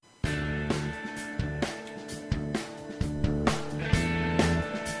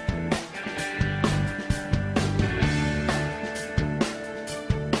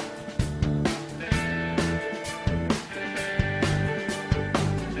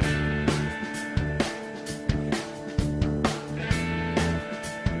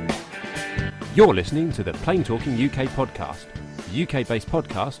You're listening to the Plain Talking UK podcast, a UK-based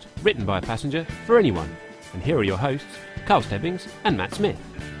podcast written by a passenger for anyone. And here are your hosts, Carl Stebbings and Matt Smith.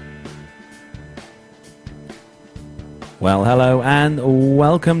 Well, hello and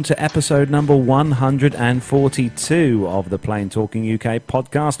welcome to episode number 142 of the Plain Talking UK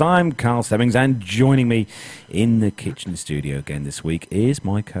podcast. I'm Carl Stebbings, and joining me in the kitchen studio again this week is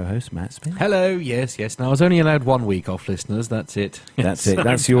my co-host Matt Smith. Hello, yes. Now, I was only allowed 1 week off, listeners. That's it. That's it.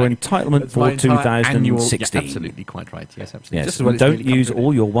 That's your entitlement for 2016. Yeah, absolutely, quite right. Yes, absolutely. Yes, and don't use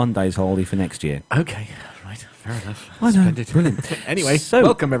all your 1 day's holiday for next year. Okay, right. Fair enough. I know. Brilliant. Anyway, so,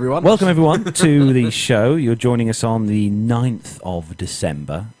 welcome everyone. Welcome everyone to the show. You're joining us on the 9th of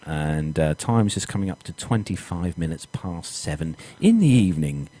December, and time is just coming up to 25 minutes past 7 in the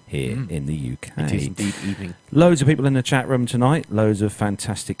evening here in the UK. It is indeed evening. Loads of people in the chat room tonight. Loads of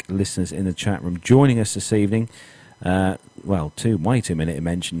fantastic listeners in the chat room joining us this evening. Well, way too many to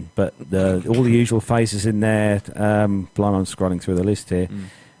mention, but all the usual faces in there. Blimey, I'm scrolling through the list here.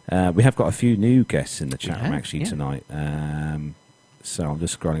 We have got a few new guests in the chat room actually tonight. So I'm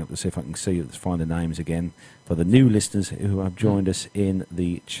just scrolling up to see if I can find the names again for the new listeners who have joined us in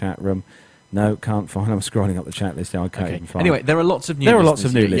the chat room. No, can't find. I'm scrolling up the chat list now. I can't even find. Anyway, there are lots of new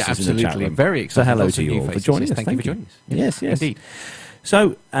listeners in the chat absolutely. room. Very exciting. So hello lots to you all for faces. joining us. Thank you for joining us. Yes, indeed.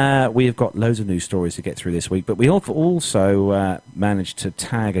 So we have got loads of news stories to get through this week, but we have also managed to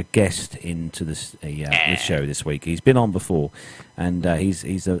tag a guest into this show this week. He's been on before, and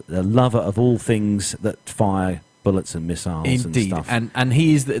he's a lover of all things that fire bullets and missiles and stuff. And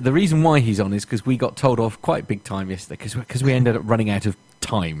he is the reason why he's on is because we got told off quite big time yesterday because we ended up running out of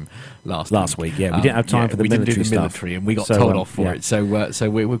time last week. Yeah, we didn't have time for the military we didn't do the stuff, military, and we got told off for it. So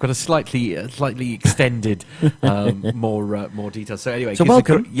we've got a slightly extended more details. So anyway,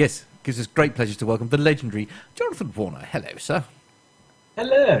 welcome. Gives us great pleasure to welcome the legendary Jonathan Warner. Hello, sir.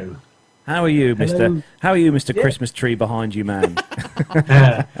 Hello. How are you, Mr. Christmas tree behind you, man?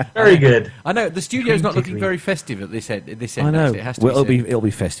 Very good. I know the studio's not looking very festive at this end. I know. Actually. It has to it'll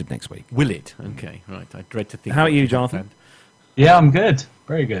be festive next week. Will it? Okay, right. I dread to think. How are you, Jonathan? Yeah, I'm good.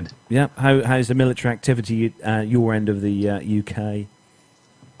 Very good. Yeah. How's the military activity your end of the UK?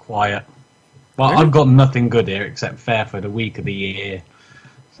 Quiet. Well, really? I've got nothing good here except Fairford, a week of the year.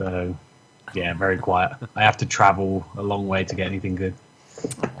 So, yeah, very quiet. I have to travel a long way to get anything good.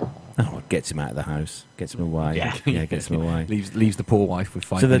 Oh, it gets him out of the house, gets him away. Yeah, gets him away. Leaves the poor wife with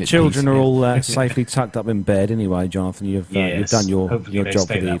 5 So minutes the children peace. are all safely tucked up in bed anyway, Jonathan. You've done your job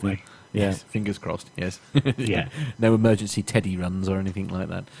for the evening. Yeah. Yes, fingers crossed. Yes. Yeah. No emergency teddy runs or anything like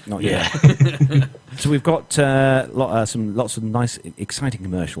that. Not yet. So we've got lots of nice, exciting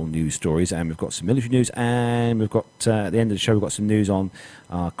commercial news stories, and we've got some military news, and we've got at the end of the show we've got some news on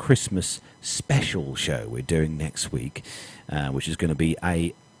our Christmas special show we're doing next week, which is going to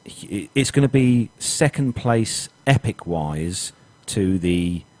be second place epic wise to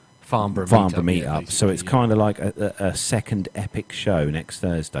the Farnborough meetup, so it's kind of like a second epic show next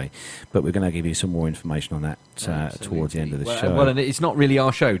Thursday, but we're going to give you some more information on that towards the end of the show. Well, and it's not really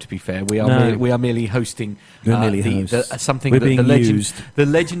our show, to be fair. We are merely hosting. Something we're that being used. The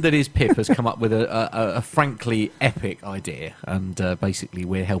legend that is Pip has come up with a frankly epic idea, and basically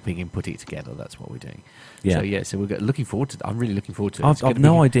we're helping him put it together. That's what we're doing. Yeah. So we're looking forward to. I'm really looking forward to it. I've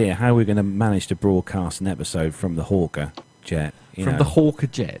no idea how we're going to manage to broadcast an episode from the Hawker jet. The Hawker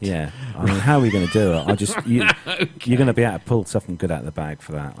jet. Yeah, I mean, how are we going to do it? You're going to be able to pull something good out of the bag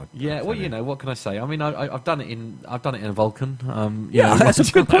for that. What can I say? I mean, I've done it in a Vulcan. That's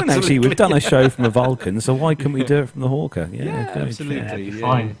a good point. Actually, we've done a show from a Vulcan, so why couldn't we do it from the Hawker? Yeah, absolutely. Yeah,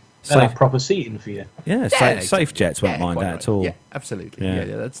 fine. Safe proper seating for you. Yeah, safe jets won't mind that at all. Yeah, absolutely.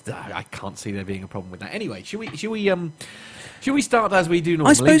 Yeah, I can't see there being a problem with that. Anyway, should we start as we do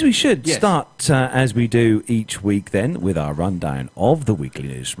normally? I suppose we should start as we do each week then with our rundown of the weekly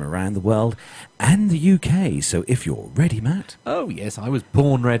news from around the world and the UK. So if you're ready, Matt. Oh, yes, I was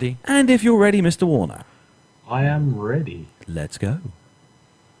born ready. And if you're ready, Mr. Warner. I am ready. Let's go.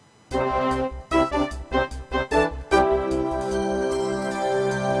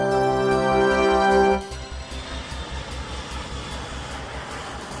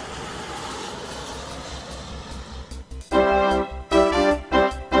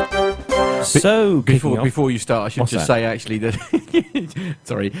 So before you start, I should just say actually that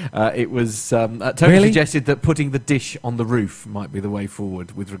sorry, it was Tony suggested that putting the dish on the roof might be the way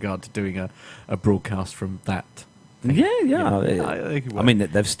forward with regard to doing a broadcast from that Yeah. I think it I mean,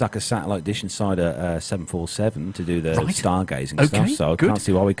 they've stuck a satellite dish inside a 747 to do the Right. stargazing Okay, stuff, so good. I can't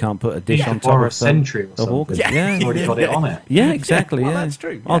see why we can't put a dish on top Or of a Sentry or of something. August. Yeah. It's already got it on it. Yeah, exactly. Well, yeah, that's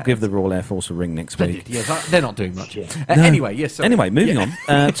true. I'll Yeah, give the Royal Air Force a ring next week. Yeah, they're not doing much. Yeah. No. Anyway, yes. sorry. Anyway, moving Yeah.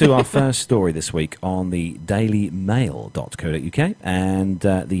 on to our first story this week on the dailymail.co.uk, and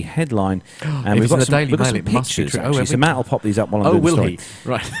the headline. And If it's in the Daily we've got Mail, some it must be pictures, true. Oh, actually. have So we? Matt will pop these up while I'm Oh, doing the will story. he?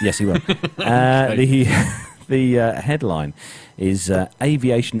 Right. Yes, he will. The headline is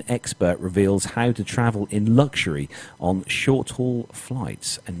Aviation Expert Reveals How to Travel in Luxury on Short-Haul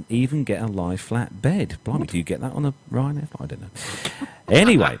Flights and Even Get a Lie Flat Bed. Blimey, do you get that on a Ryanair? I don't know.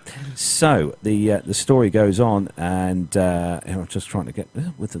 Anyway, so the story goes on, and I'm just trying to get...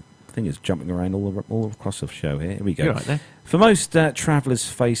 with the thing is jumping around all across the show here. Here we go. You're right there. For most travellers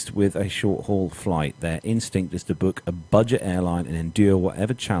faced with a short-haul flight, their instinct is to book a budget airline and endure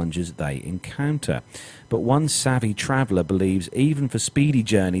whatever challenges they encounter. But one savvy traveller believes even for speedy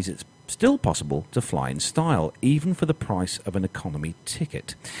journeys it's still possible to fly in style, even for the price of an economy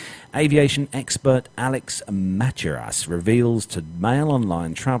ticket. Aviation expert Alex Maturas reveals to Mail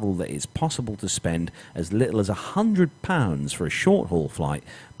Online Travel that it's possible to spend as little as £100 for a short-haul flight,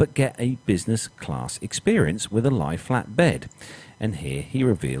 but get a business class experience with a lie flat bed. And here he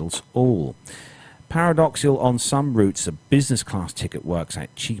reveals all. Paradoxical, on some routes, a business class ticket works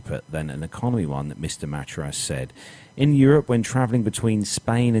out cheaper than an economy one, that Mr. Maturas said. In Europe, when travelling between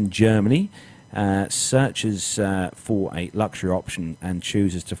Spain and Germany, searches for a luxury option and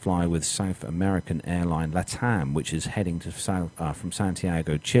chooses to fly with South American airline LATAM, which is heading to from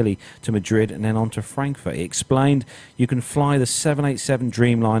Santiago, Chile, to Madrid and then on to Frankfurt. He explained you can fly the 787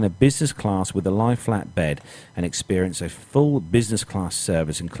 Dreamliner business class with a lie flat bed and experience a full business class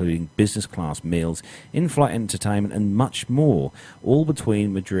service, including business class meals, in-flight entertainment and much more, all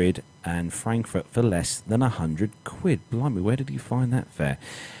between Madrid and Frankfurt for less than £100. Blimey, where did he find that fare?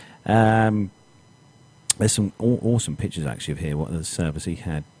 There's some awesome pictures actually of here, what the service he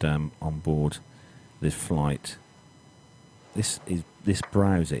had on board this flight. This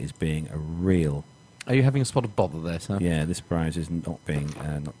browser is being a real... Are you having a spot of bother there, sir? Yeah, this browser is not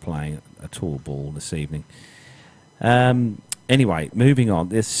playing at all ball this evening. Anyway, moving on.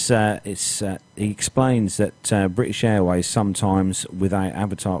 He explains that British Airways sometimes without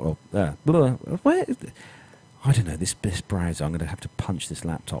avatar... I don't know, this browser, I'm going to have to punch this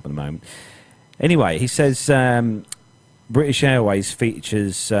laptop in a moment. Anyway, he says British Airways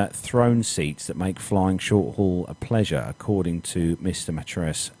features throne seats that make flying short-haul a pleasure, according to Mr.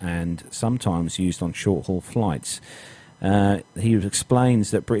 Maturas, and sometimes used on short-haul flights. He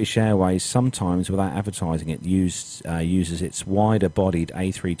explains that British Airways, sometimes without advertising it, uses its wider-bodied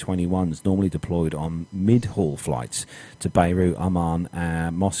A321s normally deployed on mid-haul flights to Beirut, Amman,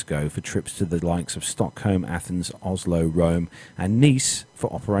 Moscow for trips to the likes of Stockholm, Athens, Oslo, Rome and Nice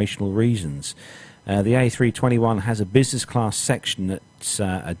for operational reasons. The A321 has a business class section that's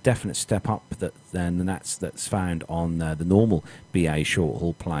a definite step up that's found on the normal BA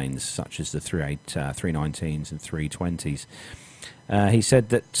short-haul planes, such as the 319s and 320s. He said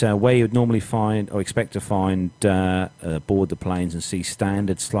that where you would normally find or expect to find aboard the planes and see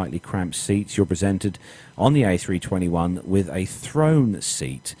standard, slightly cramped seats, you're presented on the A321 with a throne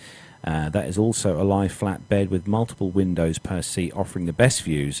seat. That is also a lie flat bed with multiple windows per seat, offering the best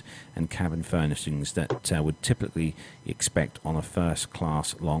views and cabin furnishings that would typically expect on a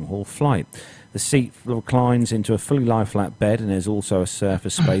first-class long-haul flight. The seat reclines into a fully lie flat bed, and there's also a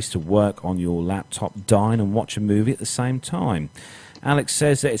surface space to work on your laptop, dine and watch a movie at the same time. Alex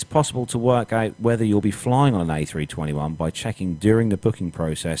says that it's possible to work out whether you'll be flying on an A321 by checking during the booking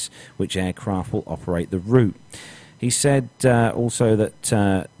process which aircraft will operate the route. He said also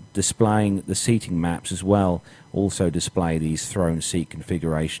that displaying the seating maps as well also display these throne seat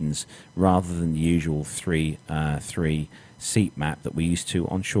configurations rather than the usual 3 seat map that we used to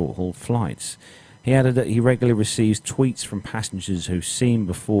on short-haul flights. He added that he regularly receives tweets from passengers who've seen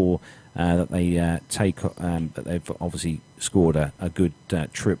before that they've obviously scored a good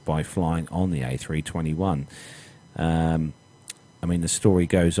trip by flying on the A321. I mean, the story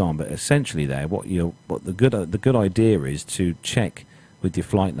goes on, but essentially there, what the good idea is to check with your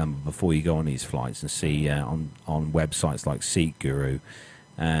flight number before you go on these flights and see on websites like Seat Guru,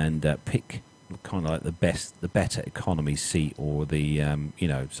 and pick kind of like the better economy seat, or the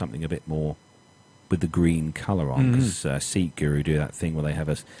something a bit more with the green colour on, because Seat Guru do that thing where they have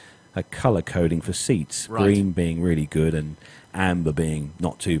a colour coding for seats, right. Green being really good and amber being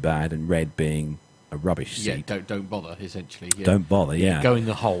not too bad and red being a rubbish seat. Yeah, don't bother, essentially. Yeah. Don't bother, yeah. Go in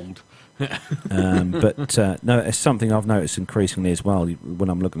the hold. No, it's something I've noticed increasingly as well when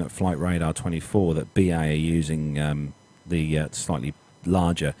I'm looking at Flight Radar 24 that BA are using the slightly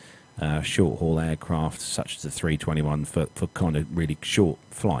larger short-haul aircraft, such as the 321, for kind of really short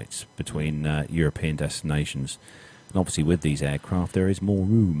flights between European destinations. And obviously, with these aircraft, there is more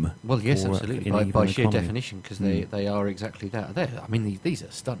room. Well, yes, for, absolutely, even by sheer economy. definition, because they are exactly that. I mean, these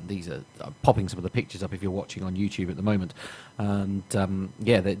are stunning. These are popping some of the pictures up if you're watching on YouTube at the moment. And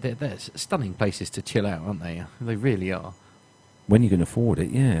they're stunning places to chill out, aren't they? They really are. When you can afford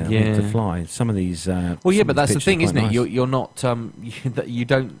it, yeah. I mean, to fly. Some of these. Well, yeah, but that's the thing, isn't it? Nice. You're not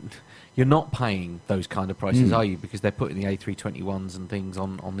you're not paying those kind of prices, are you? Because they're putting the A321s and things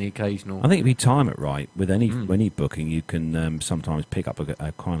on the occasional. I think if you time it right with any booking, you can sometimes pick up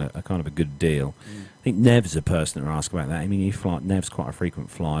a kind of a good deal. I think Nev's a person that asked about that. I mean, Nev's quite a frequent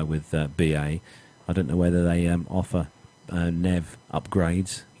flyer with BA. I don't know whether they offer Nev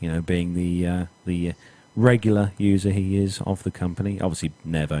upgrades. You know, being the regular user he is of the company. Obviously,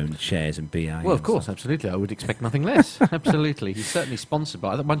 Nev owns shares in BA. Well, of course, absolutely. I would expect nothing less. Absolutely. He's certainly sponsored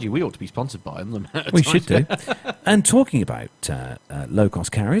by them. Mind you, we ought to be sponsored by them. We should do. And talking about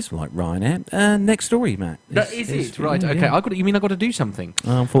low-cost carriers like Ryanair, next story, Matt. Is it? Right, yeah, okay. yeah. You mean I've got to do something?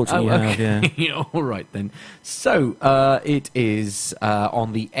 Unfortunately, you have, okay. yeah. All right, then. So, it is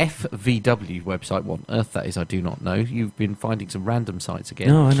on the FVW website. What on earth that is, I do not know. You've been finding some random sites again.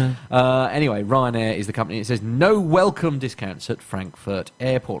 No, I know. Anyway, Ryanair is the company. It says, no welcome discounts at Frankfurt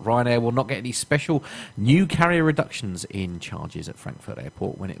Airport. Ryanair will not get any special new carrier reductions in charges at Frankfurt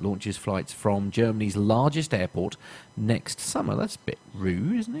Airport when it launches flights from Germany's largest airport next summer. That's a bit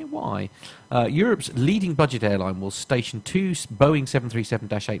rude, isn't it? Why? Europe's leading budget airline will station 2 Boeing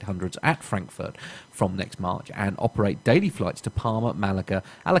 737-800s at Frankfurt from next March and operate daily flights to Palma, Malaga,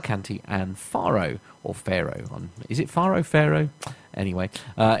 Alicante and Faro. Or Faro. Is it Faro? Faro? Anyway,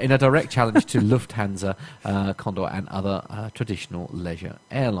 in a direct challenge to Lufthansa, Condor and other traditional leisure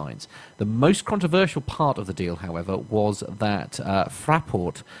airlines. The most controversial part of the deal, however, was that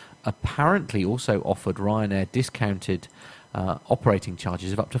Fraport apparently also offered Ryanair discounted operating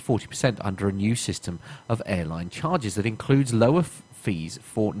charges of up to 40% under a new system of airline charges that includes lower fees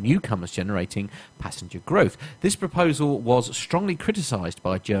for newcomers generating passenger growth. This proposal was strongly criticised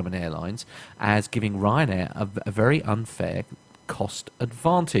by German airlines as giving Ryanair a very unfair cost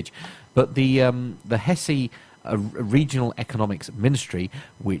advantage. But the Hesse Regional Economics Ministry,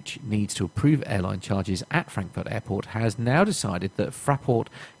 which needs to approve airline charges at Frankfurt Airport, has now decided that Fraport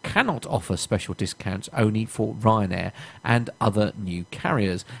cannot offer special discounts only for Ryanair and other new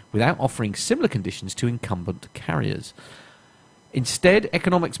carriers without offering similar conditions to incumbent carriers. Instead,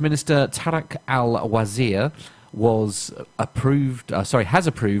 Economics Minister Tarek Al-Wazir has approved, I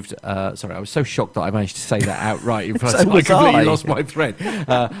was so shocked that I managed to say that outright. So I was completely I. lost my thread.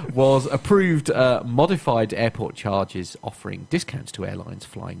 Was approved modified airport charges offering discounts to airlines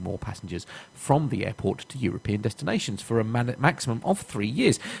flying more passengers from the airport to European destinations for a maximum of 3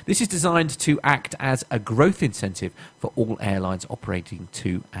 years. This is designed to act as a growth incentive for all airlines operating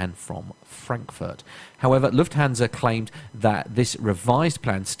to and from Frankfurt. However, Lufthansa claimed that this revised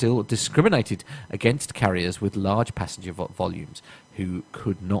plan still discriminated against carriers with large passenger volumes who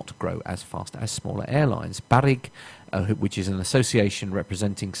could not grow as fast as smaller airlines. Barig, which is an association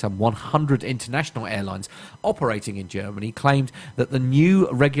representing some 100 international airlines operating in Germany, claimed that the new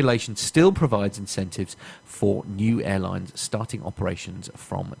regulation still provides incentives for new airlines starting operations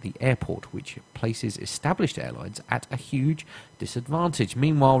from the airport, which places established airlines at a huge disadvantage.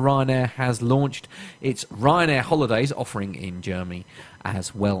 Meanwhile, Ryanair has launched its Ryanair Holidays offering in Germany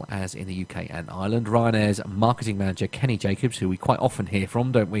as well as in the UK and Ireland. Ryanair's marketing manager, Kenny Jacobs, who we quite often hear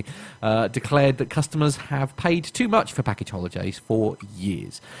from, don't we, declared that customers have paid too much for package holidays for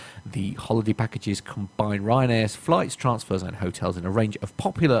years. The holiday packages combine Ryanair's flights, transfers and hotels in a range of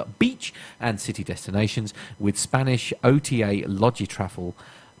popular beach and city destinations, with Spanish OTA Logitravel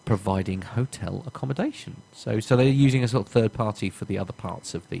providing hotel accommodation. So they're using a sort of third party for the other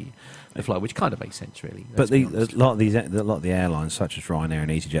parts of the flight, which kind of makes sense, really. But a lot of the airlines, such as Ryanair and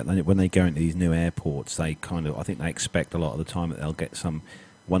EasyJet, when they go into these new airports, I think they expect a lot of the time that they'll get some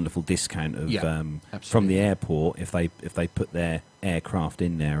wonderful discount from the airport if they put their aircraft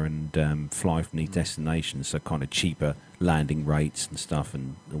in there and fly from these destinations, so kind of cheaper landing rates and stuff,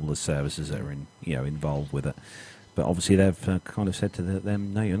 and all the services that are involved with it. But obviously they've kind of said to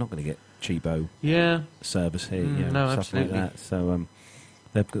them, no, you're not going to get cheapo service here, stuff absolutely. like that. So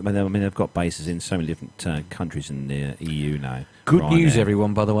they've got bases in so many different countries in the EU now. Good Ryanair. news,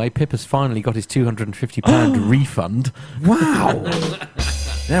 everyone, by the way. Pip has finally got his £250 refund. Wow!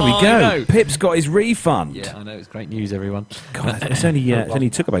 There we I go. know. Pip's got his refund. Yeah, I know. It's great news, everyone. God, it only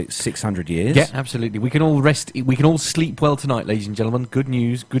took about 600 years. Yeah, absolutely. We can all rest. We can all sleep well tonight, ladies and gentlemen. Good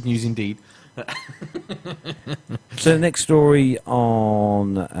news indeed. So the next story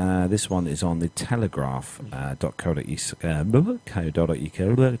on this one is on the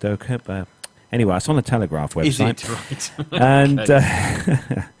telegraph.co.uk. Anyway, it's on the Telegraph website. Is it right? And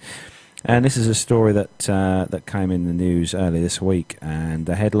and this is a story that came in the news earlier this week. And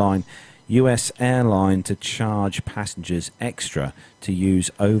the headline: U.S. airline to charge passengers extra to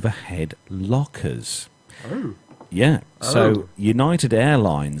use overhead lockers. Oh. Yeah. So United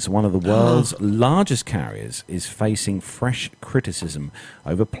Airlines, one of the world's largest carriers, is facing fresh criticism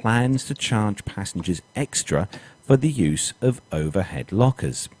over plans to charge passengers extra for the use of overhead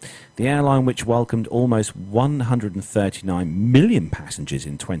lockers. The airline, which welcomed almost 139 million passengers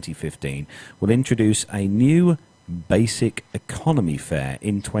in 2015, will introduce a new basic economy fare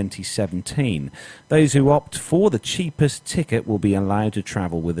in 2017. Those who opt for the cheapest ticket will be allowed to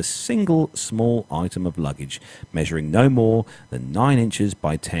travel with a single small item of luggage measuring no more than 9 inches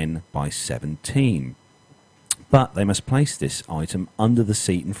by 10 by 17. But they must place this item under the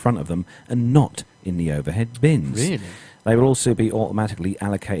seat in front of them and not in the overhead bins. Really? They will also be automatically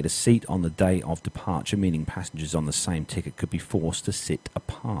allocated a seat on the day of departure, meaning passengers on the same ticket could be forced to sit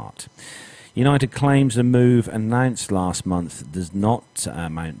apart. United claims the move announced last month does not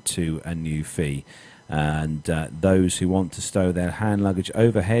amount to a new fee, and those who want to stow their hand luggage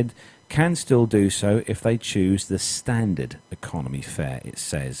overhead can still do so if they choose the standard economy fare, it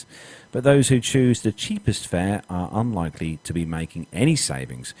says. But those who choose the cheapest fare are unlikely to be making any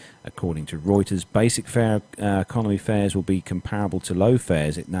savings. According to Reuters, basic fare economy fares will be comparable to low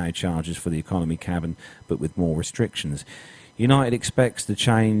fares it now charges for the economy cabin, but with more restrictions. United expects the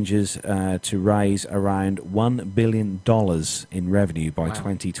changes to raise around $1 billion in revenue by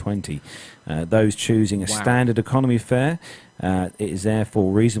 2020. Those choosing a standard economy fare, it is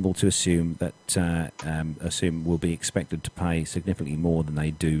therefore reasonable to assume that will be expected to pay significantly more than they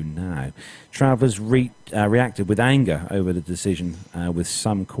do now. Travellers reacted with anger over the decision, with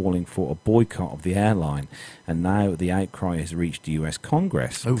some calling for a boycott of the airline, and now the outcry has reached the US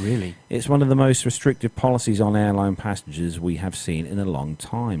Congress. Oh, really? It's one of the most restrictive policies on airline passengers we have seen in a long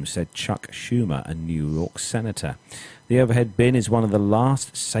time, said Chuck Schumer, a New York senator. The overhead bin is one of the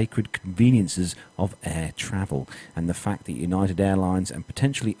last sacred conveniences of air travel, and the fact that United Airlines and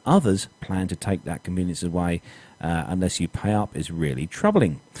potentially others plan to take that convenience away unless you pay up is really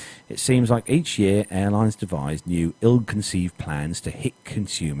troubling. It seems like each year airlines devise new ill-conceived plans to hit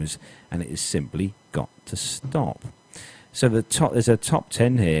consumers, and it has simply got to stop. So there's a top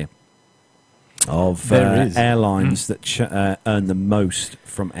 10 here of airlines that earn the most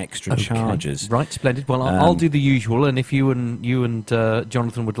from extra charges. Right, splendid. Well, I'll do the usual, and if you and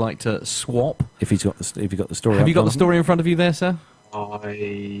Jonathan would like to swap, if you've got the story, have you got the story in front of you there, sir?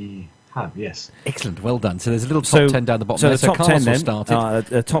 I have, yes. Excellent, well done. So there's a little top 10 down the bottom there. The top 10 then.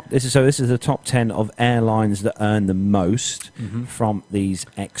 This is the top 10 of airlines that earn the most from these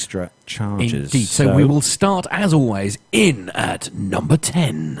extra charges. Indeed. So we will start, as always, in at number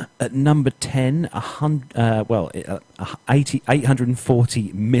 10. At number 10,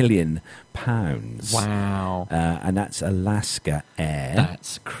 840 million pounds. Wow. And that's Alaska Air.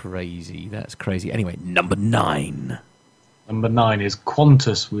 That's crazy. Anyway, number 9. Number 9 is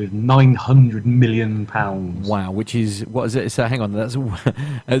Qantas with £900 million. Wow, which is, what is it? So hang on, that's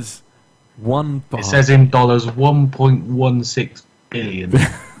as one. It says in dollars 1.16 billion.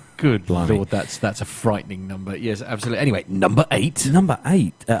 Good Blimey. Lord, that's a frightening number. Yes, absolutely. Anyway, number 8. Number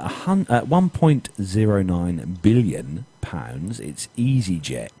 8, at 1.09 billion pounds. It's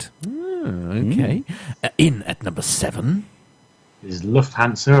EasyJet. Okay. In at number 7. Is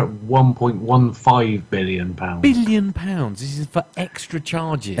Lufthansa at £1.15 billion. Billion pounds. This is for extra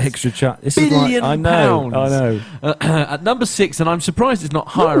charges. This billion is like, I know. At number 6, and I'm surprised it's not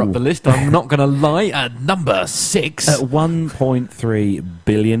higher up the list. I'm not going to lie. At number 6, at £1.3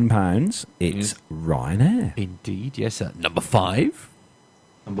 billion, it's Ryanair. Indeed, yes. At number 5.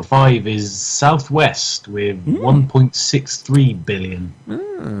 Number 5 is Southwest with 1.63 billion.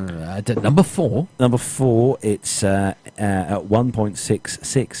 At number 4. Number 4, it's at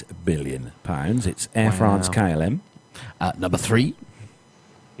 1.66 billion pounds. It's Air France KLM. At number 3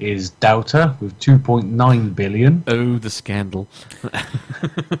 is Delta with 2.9 billion. Oh, the scandal.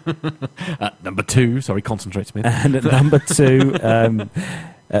 At number 2, sorry, concentrate, Smith. And at number 2, at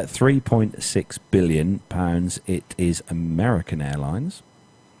 3.6 billion pounds, it is American Airlines.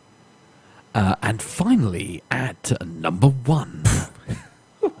 And finally, at number 1.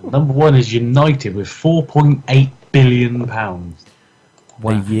 Number 1 is United with £4.8 billion.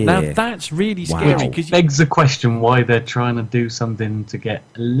 Wow. A year. Now that's really Wow. scary because Begs the question why they're trying to do something to get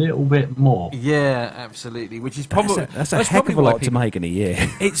a little bit more. yeah, absolutely. Which is probably That's a heck probably of a why lot to make in a year.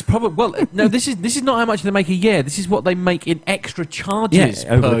 It's probably no. This is not how much they make a year. This is what they make in extra charges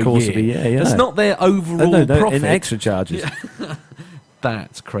Yeah, over the per course of a year, yeah. That's not their overall profit. in extra charges.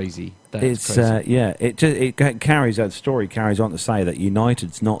 That's crazy. That's It's crazy. it carries that story carries on to say that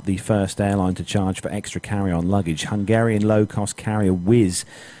United's not the first airline to charge for extra carry-on luggage. Hungarian low-cost carrier Wizz,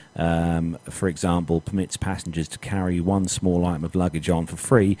 for example, permits passengers to carry one small item of luggage on for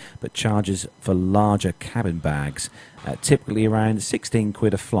free, but charges for larger cabin bags, typically around 16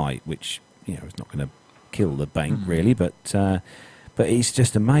 quid a flight, which is not going to kill the bank really, but it's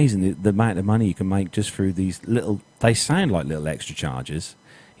just amazing the amount of money you can make just through these little. They sound like little extra charges,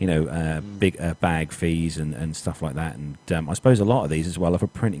 big bag fees and stuff like that. And I suppose a lot of these as well are for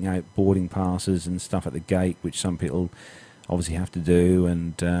printing out boarding passes and stuff at the gate, which some people obviously have to do.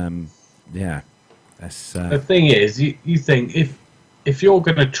 And that's The thing is, you think if you're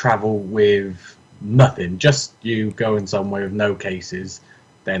going to travel with nothing, just you going somewhere with no cases,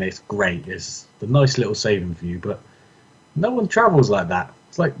 then it's great. It's the nice little saving for you. But no one travels like that.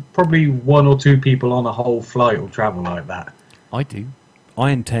 It's like probably one or two people on a whole flight will travel like that. I do.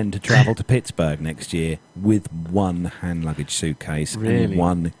 I intend to travel to Pittsburgh next year with one hand luggage suitcase Really? and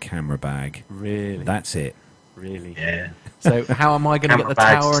one camera bag. Really, That's it. really. Yeah. So how am I going to get the Camera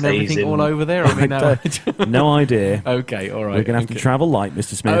bag tower and stays everything in- all over there? I mean, No idea. okay, all right. We're going to have to travel light,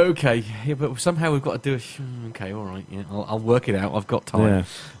 Mr. Smith. Okay, yeah, but somehow we've got to do a. Okay, all right, yeah, I'll work it out. I've got time. Yeah.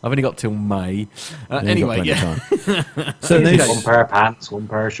 I've only got till May. Yeah, you've Anyway, got yeah. plenty of time. So Okay. news- One pair of pants, one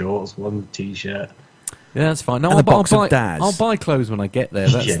pair of shorts, one t-shirt. Yeah, that's fine. No, And a box of Daz. I'll buy clothes when I get there.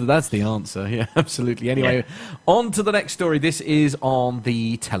 Yeah. That's the answer. Yeah, absolutely. Anyway, on to the next story. This is on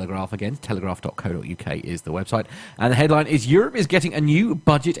the Telegraph again. Telegraph.co.uk is the website. And the headline is Europe is getting a new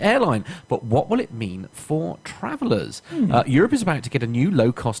budget airline. But what will it mean for travellers? Europe is about to get a new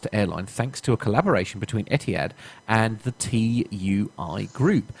low-cost airline thanks to a collaboration between Etihad and the TUI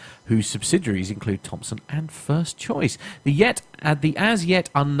Group, whose subsidiaries include Thomson and First Choice. The as yet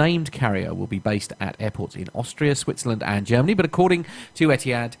unnamed carrier will be based at airports in Austria, Switzerland and Germany, but according to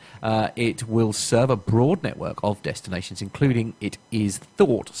Etihad, it will serve a broad network of destinations, including, it is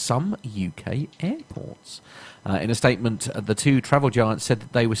thought, some UK airports. In a statement, the two travel giants said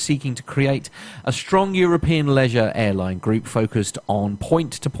that they were seeking to create a strong European leisure airline group focused on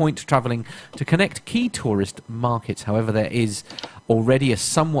point-to-point travelling to connect key tourist markets. However, there is already a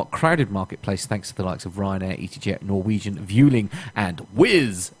somewhat crowded marketplace thanks to the likes of Ryanair, EasyJet, Norwegian, Vueling and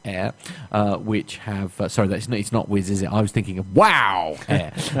Wizz Air, which have... it's not Wizz, is it? I was thinking of Wow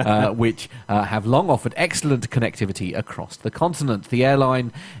Air, which have long offered excellent connectivity across the continent. The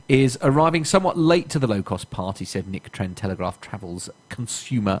airline is arriving somewhat late to the low-cost party, said Nick Trent, Telegraph Travel's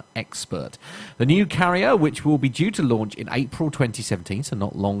consumer expert. The new carrier, which will be due to launch in April 2017, so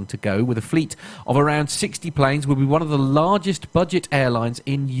not long to go, with a fleet of around 60 planes, will be one of the largest budget airlines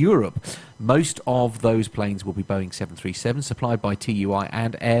in Europe. Most of those planes will be Boeing 737, supplied by TUI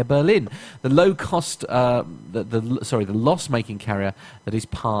and Air Berlin. The low-cost, the loss-making carrier that is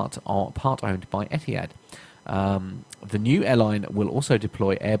part owned by Etihad. The new airline will also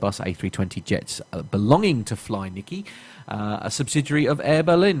deploy Airbus A320 jets belonging to Flynicki, a subsidiary of Air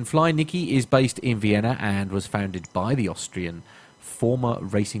Berlin. Flynicki is based in Vienna and was founded by the Austrian former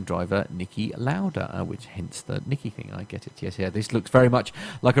racing driver Niki Lauda, which hence the Niki thing. I get it. Yes, yeah. This looks very much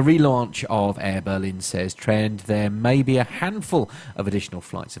like a relaunch of Air Berlin, says Trend. There may be a handful of additional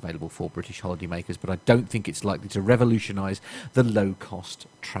flights available for British holidaymakers, but I don't think it's likely to revolutionise the low-cost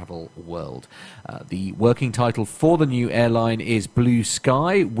travel world. The working title for the new airline is Blue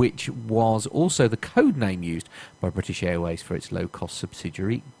Sky, which was also the code name used by British Airways for its low-cost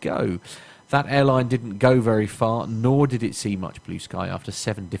subsidiary Go. That airline didn't go very far, nor did it see much blue sky. After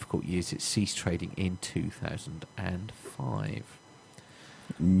 7 difficult years, it ceased trading in 2005.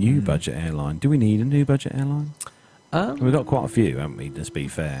 New budget airline. Do we need a new budget airline? We've got quite a few, haven't we, let's be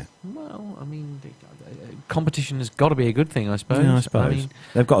fair. Well, I mean, competition has got to be a good thing, I suppose. Yeah, I suppose. I mean,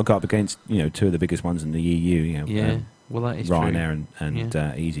 they've got to go up against, two of the biggest ones in the EU, yeah, well, that is Ryanair true. and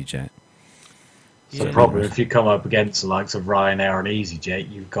EasyJet. So Yeah. probably if you come up against the likes of Ryanair and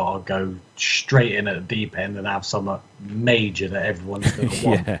EasyJet, you've got to go straight in at the deep end and have something major that everyone's going to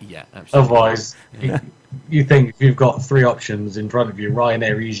want. Yeah. Yeah, absolutely. Otherwise, you think if you've got 3 options in front of you,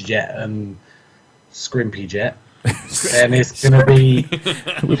 Ryanair, EasyJet and Scrimpy Jet, then it's going to be...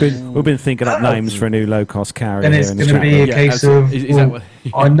 We've been thinking up names for a new low cost carrier. Then here it's in the going to chat be a room. Yeah, case of, absolutely. Is that well,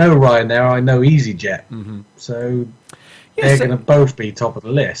 what- I know Ryanair, I know EasyJet, so Yeah, they're going to both be top of the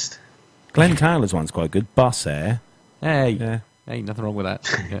list. Glenn Taylor's one's quite good. Bus Air. Hey, Yeah. Ain't nothing wrong with that.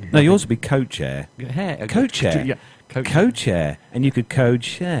 Yeah. No, yours would be co-chair. Yeah, Co-chair. Yeah, Co-chair, and you could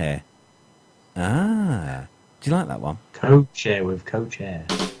code-share. Ah, do you like that one? Co-chair with co-chair.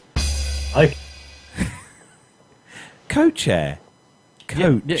 Co-chair.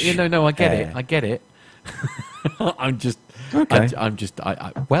 Coach. No, I get it. air. I get it. I'm just. Okay.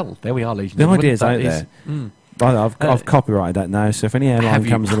 Well, there we are, ladies and The gentlemen. idea's That out is- there. Mm. I've copyrighted that now, so if any airline Have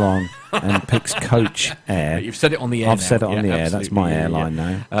you? comes along and picks Coach Air, You've said it on the air. I've now. said it on Yeah, the air. That's absolutely. my Yeah, airline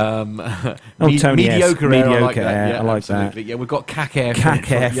yeah. now. Tony S. mediocre air. I like Mediocre that. air, Yeah, I like that. absolutely. Yeah, we've got CAC air.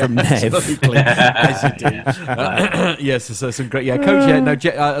 CAC air from yeah, Nev. Absolutely. As you do. Yes, so some great. Yeah, Coach Air. No,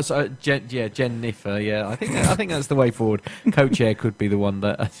 Jennifer. Yeah, I think that's the way forward. Coach Air could be the one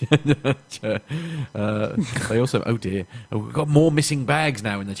that. They also. Oh dear. Oh, we've got more missing bags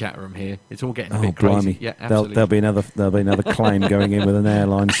now in the chat room here. It's all getting a Oh, bit crazy. blimey. Yeah, There'll absolutely. be another claim going in with an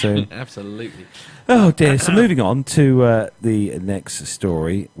airline soon. Absolutely. Oh dear. So moving on to the next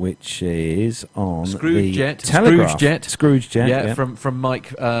story, which is on Scrooge the Jet. Telegraph. Scrooge Jet. Yeah. Yeah, from Mike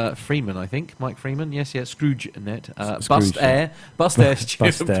Freeman, I think. Mike Freeman, yes, Scrooge Net. Scrooge Bust Jet. Air. Bust Air.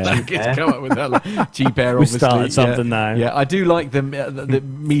 Bust Air. Blankets, come up with that. Like, cheap Air, We obviously. started something now. Yeah, I do like the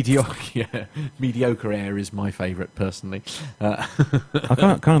mediocre. Yeah, mediocre Air is my favourite, personally. I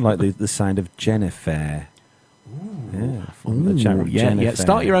kind of like the sound of Jennifer. Yeah, from the chat room. yeah. Jennifer.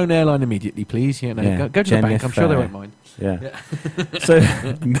 Start your own airline immediately, please. Yeah, no, Yeah, go to the bank. I'm sure they Jennifer. won't mind. Yeah. So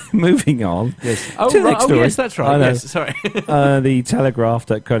moving on. Yes. To the next story. Yes, that's I right. know. Yes, sorry. The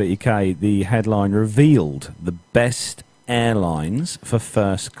Telegraph.co.uk, the headline revealed the best airlines for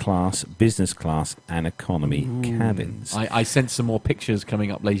first class, business class, and economy cabins. I sense some more pictures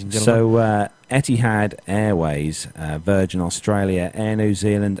coming up, ladies and gentlemen. So Etihad Airways, Virgin Australia, Air New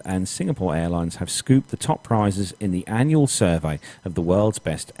Zealand, and Singapore Airlines have scooped the top prizes in the annual survey of the world's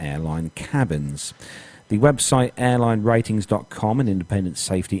best airline cabins. The website airlineratings.com, an independent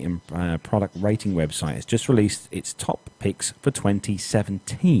safety and product rating website, has just released its top picks for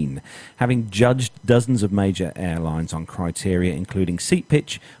 2017, having judged dozens of major airlines on criteria including seat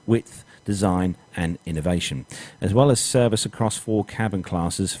pitch, width, design and innovation, as well as service across 4 cabin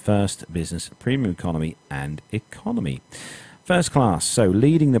classes: first, business, premium economy and economy. First class. So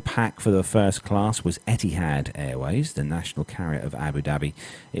leading the pack for the first class was Etihad Airways, the national carrier of Abu Dhabi.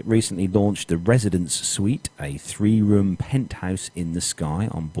 It recently launched the Residence Suite, a 3-room penthouse in the sky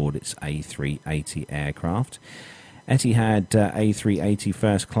on board its A380 aircraft. Etihad A380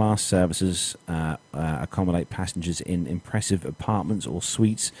 first class services accommodate passengers in impressive apartments or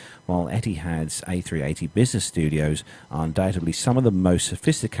suites, while Etihad's A380 business studios are undoubtedly some of the most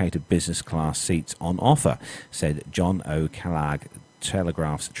sophisticated business class seats on offer, said John O'Callagh,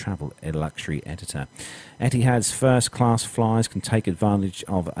 Telegraph's travel luxury editor. Etihad's first class flyers can take advantage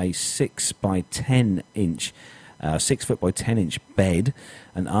of a 6 by 10 inch 6 foot by 10 inch bed,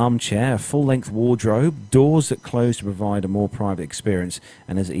 an armchair, a full-length wardrobe, doors that close to provide a more private experience,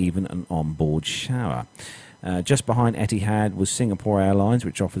 and there's even an onboard shower. Just behind Etihad was Singapore Airlines,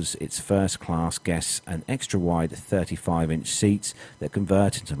 which offers its first-class guests an extra-wide 35-inch seats that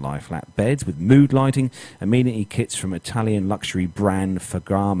convert into lie-flat beds with mood lighting, amenity kits from Italian luxury brand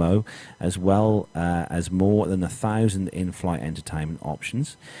Ferragamo, as well as more than 1,000 in-flight entertainment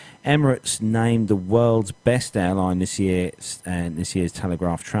options. Emirates named the world's best airline this year, and this year's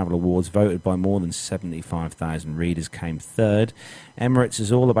Telegraph Travel Awards, voted by more than 75,000 readers, came third. Emirates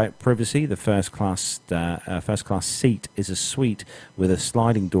is all about privacy. The first class seat is a suite with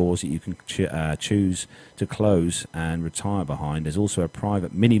sliding doors that you can choose to close and retire behind. There's also a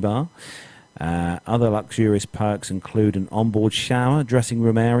private minibar. Other luxurious perks include an onboard shower, dressing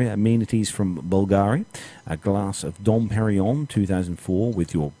room area, amenities from Bulgari, a glass of Dom Perignon 2004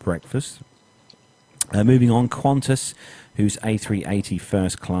 with your breakfast. Moving on, Qantas, whose A380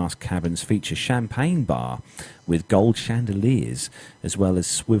 first class cabins feature champagne bar with gold chandeliers, as well as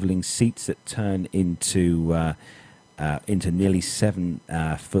swivelling seats that turn into nearly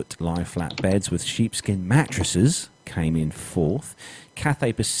 7-foot lie-flat beds with sheepskin mattresses, came in fourth.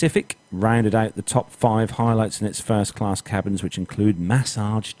 Cathay Pacific rounded out the top 5 highlights in its first-class cabins, which include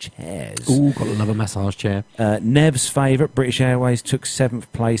massage chairs. Ooh, got to love a massage chair. Nev's favourite, British Airways, took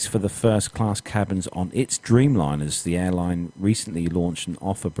 7th place for the first-class cabins on its Dreamliners. The airline recently launched an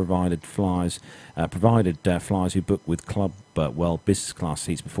offer provided flyers who book with Club World business class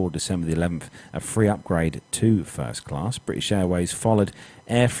seats before December the 11th a free upgrade to first class. British Airways followed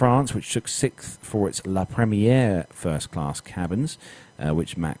Air France, which took 6th for its La Première first class cabins,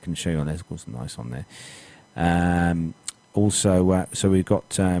 which Matt can show you on there. There's got some nice on there. So we've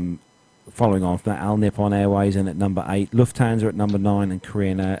got following on from that, Al Nippon Airways in at number 8, Lufthansa at number 9, and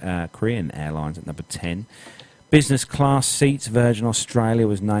Korean Airlines at number 10. Business class seats. Virgin Australia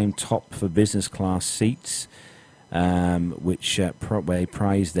was named top for business class seats, which they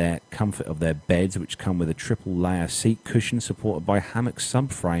praise their comfort of their beds, which come with a triple layer seat cushion supported by hammock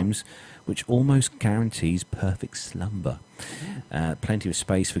subframes, which almost guarantees perfect slumber. Plenty of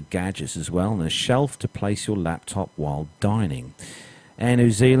space for gadgets as well, and a shelf to place your laptop while dining. Air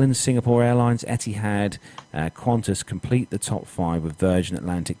New Zealand, Singapore Airlines, Etihad, Qantas complete the top 5, with Virgin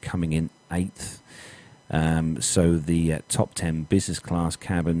Atlantic coming in 8th. So the top 10 business class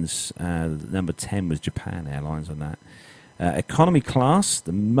cabins, number 10 was Japan Airlines on that. Economy class,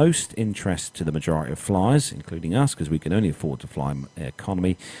 the most interest to the majority of flyers, including us, because we can only afford to fly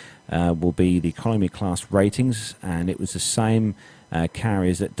economy, will be the economy class ratings, and it was the same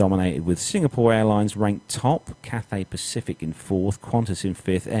carriers that dominated, with Singapore Airlines ranked top, Cathay Pacific in 4th, Qantas in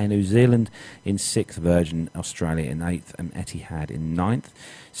 5th, Air New Zealand in 6th, Virgin Australia in 8th, and Etihad in 9th.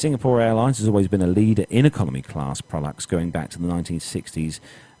 Singapore Airlines has always been a leader in economy class products, going back to the 1960s,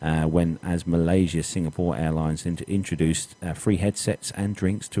 when, as Malaysia, Singapore Airlines introduced free headsets and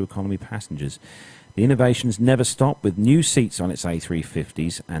drinks to economy passengers. The innovations never stop, with new seats on its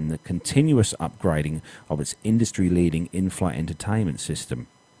A350s and the continuous upgrading of its industry-leading in-flight entertainment system.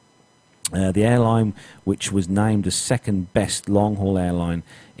 The airline, which was named the second best long-haul airline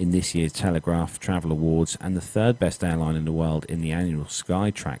in this year's Telegraph Travel Awards and the third best airline in the world in the annual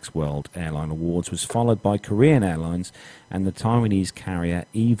Skytrax World Airline Awards, was followed by Korean Airlines and the Taiwanese carrier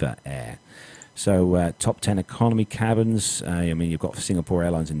EVA Air. So top 10 economy cabins, you've got Singapore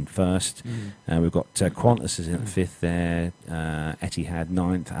Airlines in 1st, we've got Qantas is in 5th there, Etihad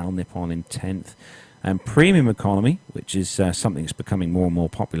 9th, Al Nippon in 10th, and premium economy, which is something that's becoming more and more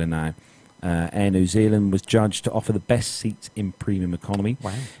popular now. Air New Zealand was judged to offer the best seats in premium economy.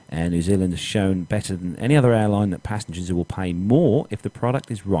 Wow. Air New Zealand has shown better than any other airline that passengers will pay more if the product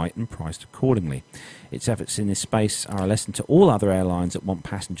is right and priced accordingly. Its efforts in this space are a lesson to all other airlines that want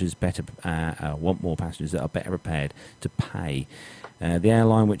more passengers that are better prepared to pay. The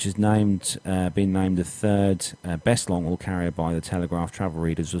airline, which has been named the third best long-haul carrier by the Telegraph travel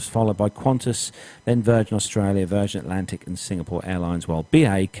readers, was followed by Qantas, then Virgin Australia, Virgin Atlantic and Singapore Airlines, while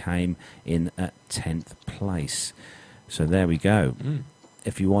BA came in at 10th place. So there we go.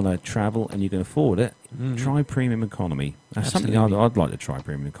 If you want to travel and you can afford it, try premium economy. That's something I'd like to try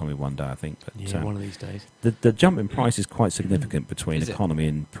premium economy one day, I think. But, one of these days. The jump in price is quite significant between economy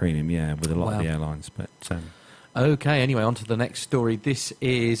and premium, with a lot of the airlines. But Okay, anyway, on to the next story. This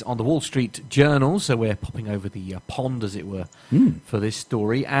is on the Wall Street Journal, so we're popping over the pond, as it were, for this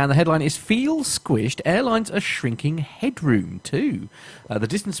story. And the headline is, "Feel squished, airlines are shrinking headroom too." The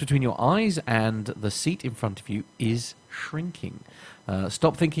distance between your eyes and the seat in front of you is shrinking.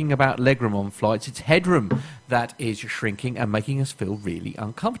 Stop thinking about legroom on flights. It's headroom that is shrinking and making us feel really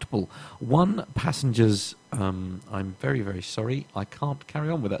uncomfortable. One passenger's... I'm very, very sorry. I can't carry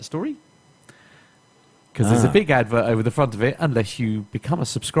on with that story, because there's a big advert over the front of it, unless you become a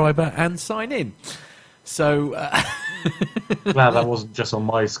subscriber and sign in. So... Glad that wasn't just on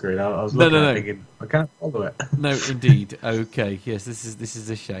my screen. I was looking at it thinking, I can't follow it. No, indeed. Okay, yes, this is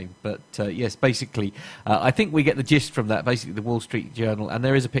a shame. But yes, basically, I think we get the gist from that. Basically, the Wall Street Journal, and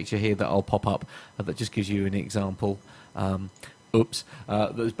there is a picture here that I'll pop up that just gives you an example.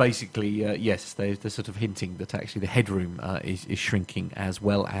 That's basically, yes, they're sort of hinting that actually the headroom is shrinking as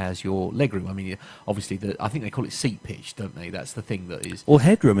well as your legroom. I mean, obviously, I think they call it seat pitch, don't they? That's the thing that is... Well,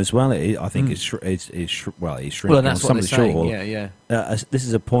 headroom as well, I think, is shrinking. Well, that's what they're saying, yeah. This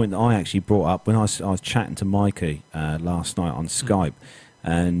is a point that I actually brought up when I was chatting to Mikey last night on Skype.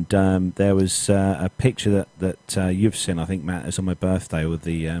 And there was a picture that you've seen, I think, Matt, it was on my birthday, with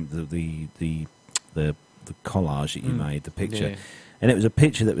the collage that you made, the picture. Yeah. And it was a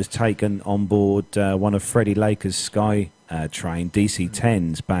picture that was taken on board one of Freddie Laker's Sky Train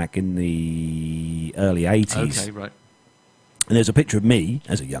DC-10s back in the early 80s. Okay, right. And there's a picture of me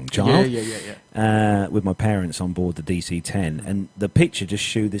as a young child with my parents on board the DC-10. And the picture just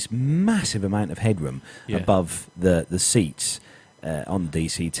showed this massive amount of headroom above the seats on the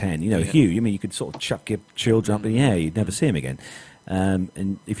DC-10. Huge. I mean, you could sort of chuck your children up in the air. You'd never see them again.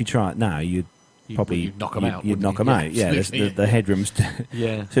 And if you try it now, you'd knock them out. You'd knock them out. Yeah, the headrooms.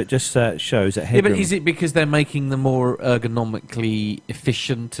 Yeah. So it just shows that headroom. Yeah, but is it because they're making them more ergonomically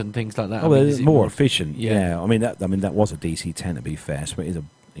efficient and things like that? Oh, well, more efficient. Yeah. I mean that was a DC-10, to be fair. So it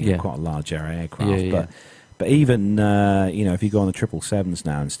is quite a large aircraft. Yeah. But even if you go on the 777s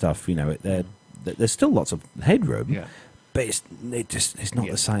now and stuff, there's still lots of headroom. Yeah. But it's not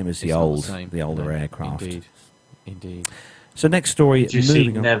the same as the older aircraft. Indeed. So next story. Did you see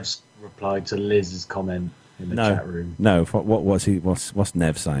Nev's reply to Liz's comment in the No, chat room. no. What's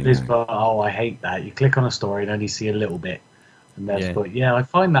Nev saying? Liz now? put, "Oh, I hate that. You click on a story and only see a little bit." And Nev's Yeah. put, "Yeah, I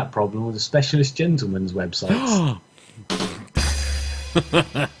find that problem with the specialist gentlemen's websites."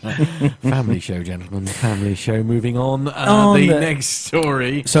 Family show, gentlemen. Family show. Moving on. On The the- next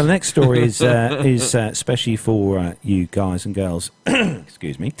story. So the next story is especially for you guys and girls,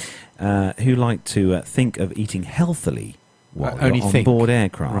 excuse me, who like to think of eating healthily while Only you're on think. board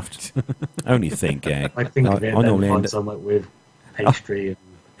aircraft. Only think, yeah. I think of it, I and then normally find end up- somewhere with pastry and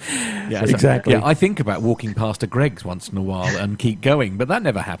Yeah, Exactly. Yeah, I think about walking past a Greg's once in a while and keep going, but that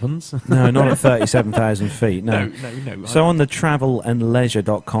never happens. No, not at 37,000 feet, no. No. So on the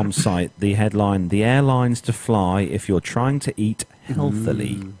travelandleisure.com site, the headline, "The airlines to fly if you're trying to eat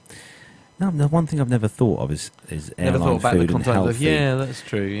healthily." No, the one thing I've never thought of is Never airline thought about the food and concept of, healthy. yeah, that's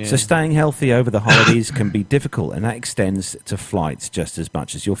true. Yeah. So staying healthy over the holidays can be difficult, and that extends to flights just as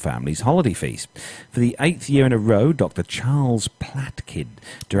much as your family's holiday feast. For the 8th year in a row, Dr. Charles Platkin,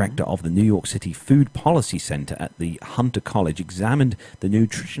 director of the New York City Food Policy Center at the Hunter College, examined the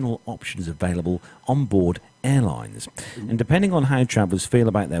nutritional options available on board airlines. And depending on how travelers feel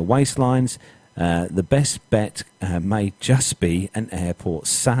about their waistlines, the best bet may just be an airport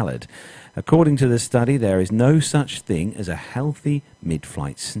salad. According to the study, there is no such thing as a healthy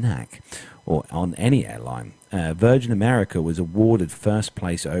mid-flight snack or on any airline. Virgin America was awarded first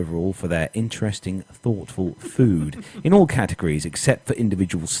place overall for their interesting, thoughtful food in all categories except for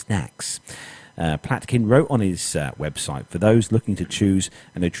individual snacks. Platkin wrote on his website, for those looking to choose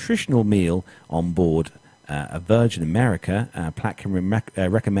a nutritional meal on board Virgin America, Platkin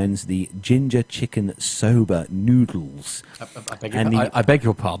recommends the ginger chicken soba noodles. I beg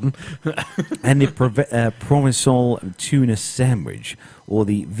your pardon. And the Provençal tuna sandwich, or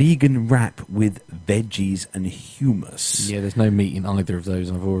the vegan wrap with veggies and hummus. Yeah, there's no meat in either of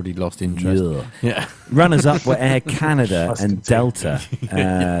those. I've already lost interest. Yeah. Yeah. Runners-up were Air Canada Must and continue. Delta,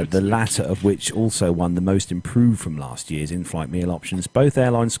 the latter of which also won the most improved from last year's in-flight meal options. Both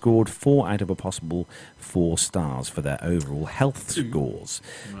airlines scored 4 out of a possible 4 stars for their overall health scores.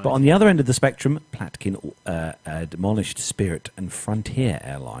 But on the other end of the spectrum, Platkin demolished Spirit and Frontier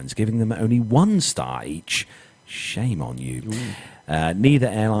Airlines, giving them only 1 star each. Shame on you. Neither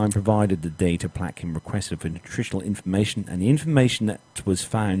airline provided the data Platkin requested for nutritional information, and the information that was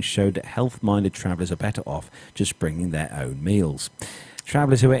found showed that health-minded travellers are better off just bringing their own meals.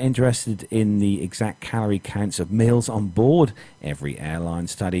 Travellers who are interested in the exact calorie counts of meals on board every airline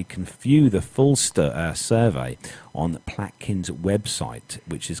study can view the full survey on Platkin's website,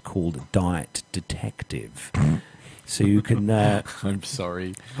 which is called Diet Detective. So you can... I'm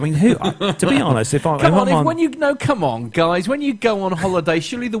sorry. I mean, to be honest, if I'm Come on, guys. When you go on holiday,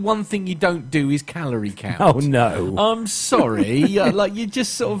 surely the one thing you don't do is calorie count. Oh, no. I'm sorry. Like, you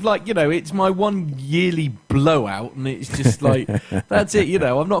just sort of like, it's my one yearly blowout, and it's just like, that's it,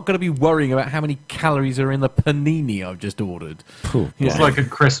 I'm not going to be worrying about how many calories are in the panini I've just ordered. Phew. It's like at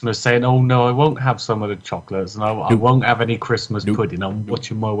Christmas saying, "Oh no, I won't have some of the chocolates, and I won't have any Christmas pudding. I'm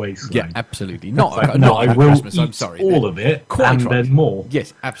watching my waistline." Yeah, absolutely. Not, Like, not I at will Christmas, eat I'm sorry. all of it, Quite and right. then more.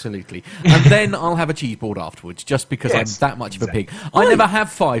 Yes, absolutely. And then I'll have a cheese board afterwards, just because Yes, I'm that much of a pig. I never have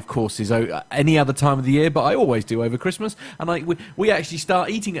 5 courses any other time of the year, but I always do over Christmas. And we actually start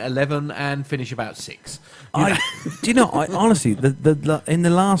eating at 11 and finish about 6. Do you know? Honestly, in the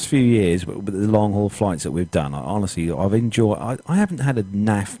last few years, with the long haul flights that we've done, I've enjoyed. I haven't had a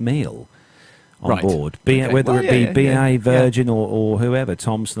naff meal on Right. board, Okay. whether Well, it be yeah, BA, yeah, Virgin, or whoever,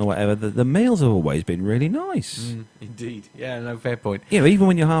 Thompson or whatever. The meals have always been really nice. Indeed. Yeah, no, fair point. Even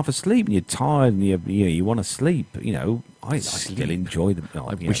when you're half asleep and you're tired and you want to sleep, I still Sleep. enjoy them.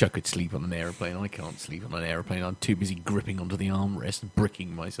 I wish I could sleep on an aeroplane. I can't sleep on an aeroplane. I'm too busy gripping onto the armrest and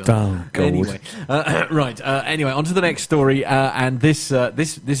bricking myself. Oh, God. Anyway, right. Anyway, on to the next story. And this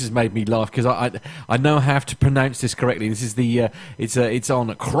has made me laugh because I know how to pronounce this correctly. This is it's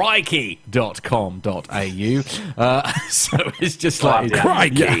on crikey.com.au. So it's just like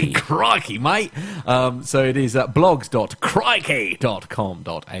Crikey. yeah, crikey, mate. So it is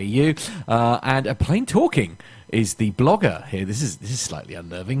blogs.crikey.com.au. And Plain Talking is the blogger here. This is slightly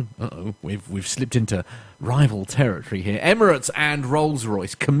unnerving. We've slipped into rival territory here. Emirates and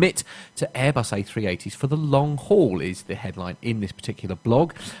Rolls-Royce commit to Airbus A380s for the long haul is the headline in this particular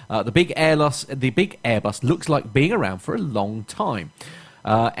blog. The big Airbus looks like being around for a long time.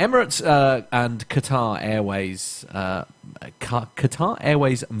 Emirates and Qatar Airways, Qatar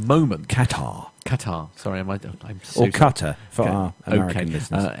Airways moment. Qatar. Sorry, I'm so Or Qatar for Okay. our American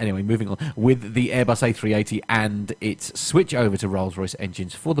listeners. Anyway, moving on. With the Airbus A380 and its switch over to Rolls-Royce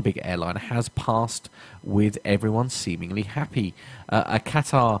engines for the big airline has passed with everyone seemingly happy. A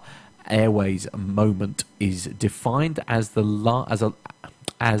Qatar Airways moment is defined as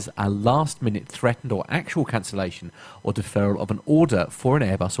as a last-minute threatened or actual cancellation or deferral of an order for an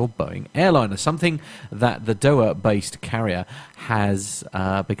Airbus or Boeing airliner, something that the Doha-based carrier has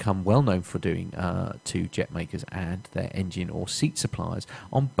become well known for doing to jet makers and their engine or seat suppliers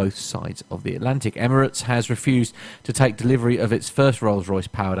on both sides of the Atlantic. Emirates has refused to take delivery of its first Rolls-Royce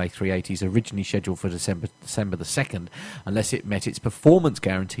powered A380s, originally scheduled for December the 2nd, unless it met its performance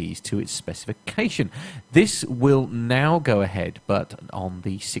guarantees to its specification. This will now go ahead, but on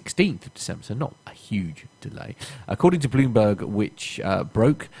the 16th of December, so not a huge delay. According to Bloomberg, which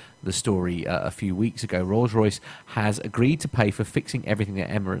broke the story a few weeks ago, Rolls-Royce has agreed to pay for fixing everything that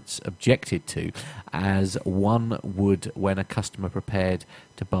Emirates objected to, as one would when a customer prepared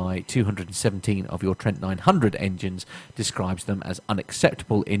to buy 217 of your Trent 900 engines describes them as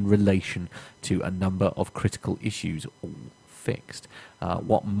unacceptable in relation to a number of critical issues, all fixed.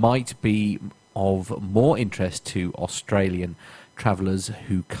 What might be of more interest to Australian travellers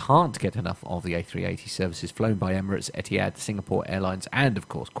who can't get enough of the A380 services flown by Emirates, Etihad, Singapore Airlines and, of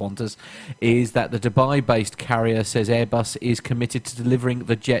course, Qantas, is that the Dubai-based carrier says Airbus is committed to delivering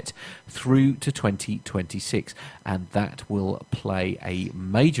the jet through to 2026, and that will play a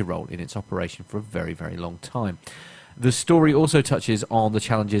major role in its operation for a very, very long time. The story also touches on the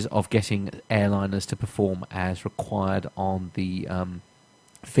challenges of getting airliners to perform as required on the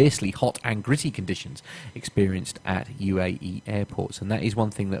fiercely hot and gritty conditions experienced at UAE airports, and that is one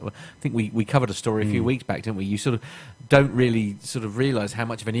thing that I think we covered a story a few weeks back, didn't we? You sort of don't really sort of realise how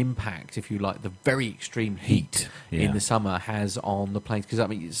much of an impact, if you like, the very extreme heat in the summer has on the planes. Because I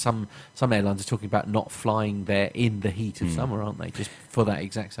mean, some airlines are talking about not flying there in the heat of summer, aren't they? Just for that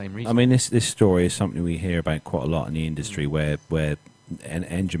exact same reason. I mean, this story is something we hear about quite a lot in the industry, where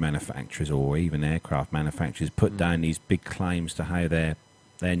engine manufacturers or even aircraft manufacturers put down these big claims to how their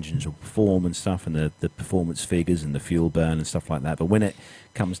engines will perform and stuff, and the performance figures and the fuel burn and stuff like that. But when it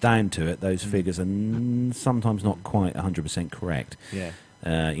comes down to it, those figures are sometimes not quite 100% correct. Yeah.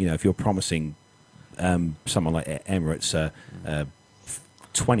 If you're promising someone like Emirates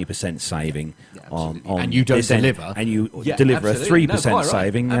 20% saving on and you don't deliver, and you deliver a 3%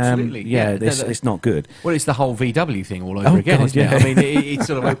 saving, it's not good. Well, it's the whole VW thing all over again, isn't it? I mean, it's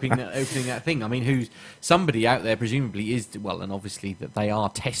sort of opening that thing. I mean, somebody out there presumably is, well, and obviously that they are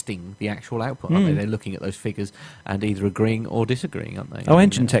testing the actual output, aren't they? They're looking at those figures and either agreeing or disagreeing, aren't they?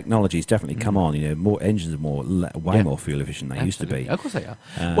 Engine technology's definitely come on. More engines are way more fuel efficient than they used to be. Of course they are.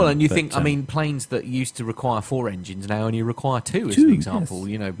 Well, and you think, I mean, planes that used to require 4 engines now only require 2, as an example. Yes.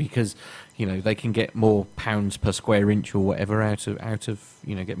 Because they can get more pounds per square inch or whatever out of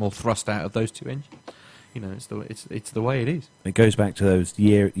get more thrust out of those 2 engines. It's the way it is. It goes back to those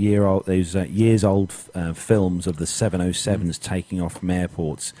years old films of the 707s taking off from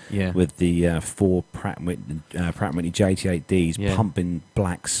airports with the 4 Pratt & Whitney JT8Ds pumping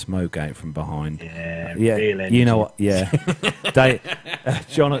black smoke out from behind. You know what? Yeah,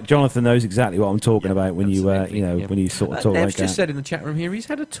 Jonathan knows exactly what I'm talking about when you when you sort of talk like that. just said in the chat room here he's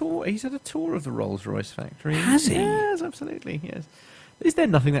had a tour. He's had a tour of the Rolls-Royce factory. Has he? Yes, absolutely. Yes. Is there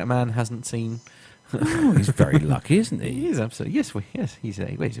nothing that man hasn't seen? Oh, he's very lucky, isn't he? He is, absolutely. Yes. He's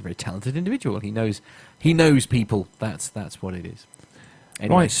a very talented individual. He knows people. That's what it is.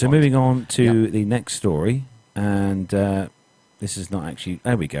 Anyway, right. So moving on to the next story, and this is not actually.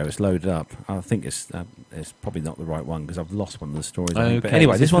 There we go. It's loaded up. I think it's probably not the right one because I've lost one of the stories. Okay. But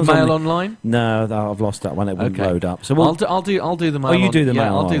anyway, this one's Mail Online. No, I've lost that one. It wouldn't load up. So I'll do the Mail. Oh, you do the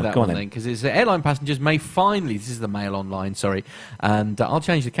Mail. I'll do that one then because it's airline passengers may finally. This is the Mail Online. Sorry, and I'll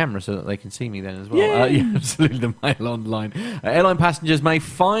change the camera so that they can see me then as well. Yeah, absolutely. The Mail Online. Airline passengers may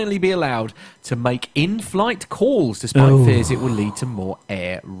finally be allowed to make in-flight calls, despite fears it will lead to more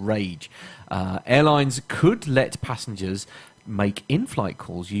air rage. Airlines could let passengers make in-flight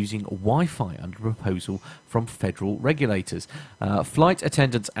calls using Wi-Fi under proposal from federal regulators. Flight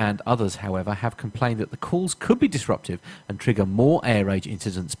attendants and others, however, have complained that the calls could be disruptive and trigger more air rage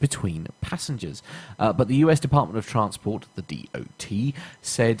incidents between passengers. But the US Department of Transport, the DOT,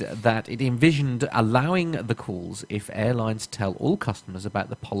 said that it envisioned allowing the calls if airlines tell all customers about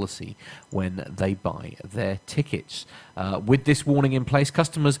the policy when they buy their tickets. With this warning in place,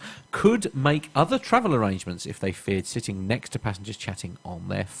 customers could make other travel arrangements if they feared sitting next to passengers chatting on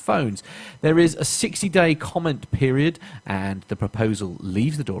their phones. There is a 60-day comment period, and the proposal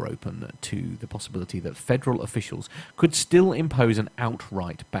leaves the door open to the possibility that federal officials could still impose an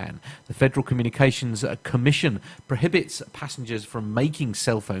outright ban. The Federal Communications Commission prohibits passengers from making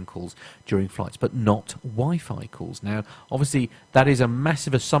cell phone calls during flights, but not Wi-Fi calls. Now, obviously, that is a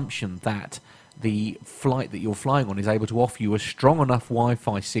massive assumption that the flight that you're flying on is able to offer you a strong enough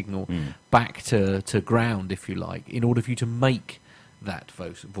Wi-Fi signal back to ground, if you like, in order for you to make that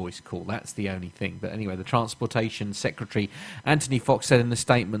voice call. That's the only thing. But anyway, the Transportation Secretary Anthony Fox said in a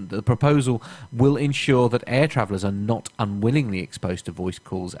statement that the proposal will ensure that air travellers are not unwillingly exposed to voice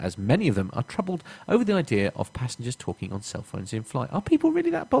calls, as many of them are troubled over the idea of passengers talking on cell phones in flight. Are people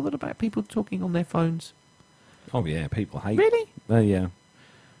really that bothered about people talking on their phones? Oh yeah, people hate. Really? Yeah.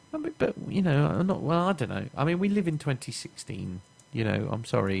 I mean, but you know, I'm not. Well, I don't know. I mean, we live in 2016. You know, I'm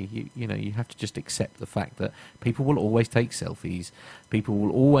sorry. You know, you have to just accept the fact that people will always take selfies. People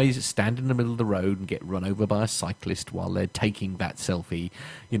will always stand in the middle of the road and get run over by a cyclist while they're taking that selfie.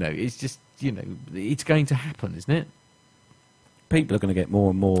 You know, it's just, you know, it's going to happen, isn't it? People are going to get more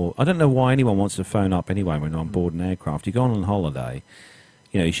and more. I don't know why anyone wants to phone up anyway when on board an aircraft. You go on holiday,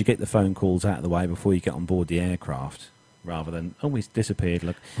 you know, you should get the phone calls out of the way before you get on board the aircraft, rather than, oh, he's disappeared.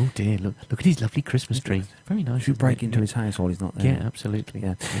 Look, Oh dear, look at his lovely Christmas tree. Very nice. should we isn't break it? into his house while he's not there? Yeah, absolutely.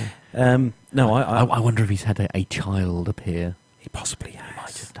 Yeah. Yeah. No, I wonder if he's had a child appear. he possibly has. He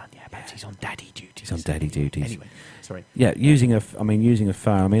might have done, yeah. Perhaps he's on daddy duties. He's on daddy duties. Anyway, sorry. Yeah, using a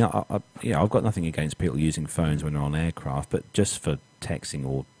phone. I mean, I've got nothing against people using phones when they're on aircraft, but just for texting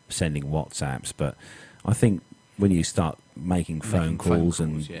or sending WhatsApps. But I think when you start making phone calls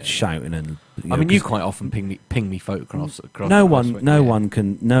and yeah. shouting and, I mean, you quite often ping me photographs across. no one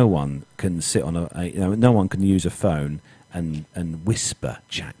can sit on no one can use a phone and whisper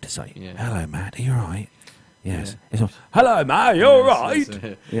chat to say, Yeah. hello Matt, are you all right? Yes. Yeah. It's like, hello Matt, you all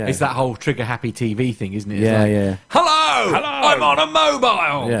right? Yeah. It's that whole trigger happy TV thing, isn't it? It's Yeah, like, yeah. Hello, I'm on a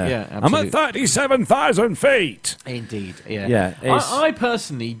mobile. Yeah. I'm absolutely. at 37,000 feet. Indeed, yeah. Yeah, it's- I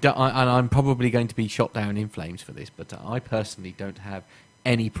personally, and I'm probably going to be shot down in flames for this, but I personally don't have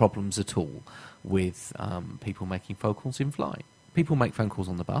any problems at all with people making phone calls in flight. People make phone calls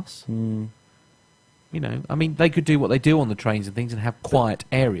on the bus. You know, I mean, they could do what they do on the trains and things and have quiet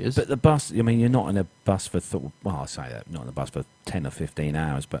areas. But the bus, I mean, you're not in a bus for, I say that, not in a bus for 10 or 15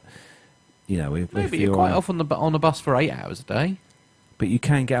 hours, but, you know, if Maybe you're you're quite often on a bus for 8 hours a day. But you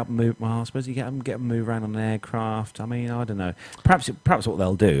can get up and move, well, I suppose you get up and move around on an aircraft. I mean, I don't know. Perhaps what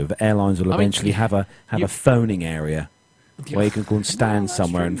they'll do, the airlines will eventually have a phoning area where you can go and stand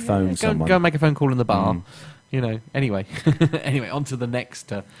somewhere and phone someone. Go and make a phone call in the bar. You know, anyway. Anyway, on to the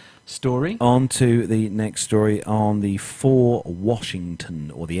next story. On to the next story on the For Washington,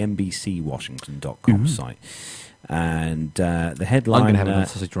 or the NBCWashington.com site. And the headline... I'm going to have another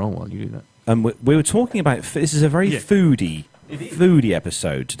sausage roll while you do that. And we were talking about... This is a very foodie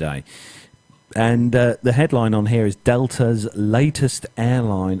episode today. And the headline on here is Delta's latest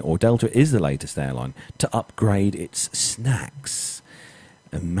airline, or Delta is the latest airline, to upgrade its snacks.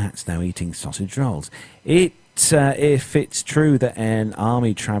 And Matt's now eating sausage rolls. If it's true that an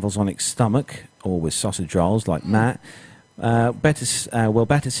army travels on its stomach, or with sausage rolls like Matt, better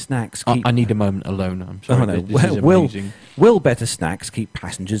snacks keep... I need a moment alone. I'm sorry. Oh, no. This is Will amusing. better snacks keep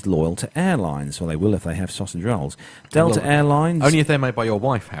passengers loyal to airlines? Well, they will if they have sausage rolls. Delta Airlines... Only if they're made by your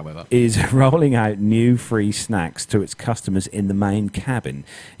wife, however. ...is rolling out new free snacks to its customers in the main cabin,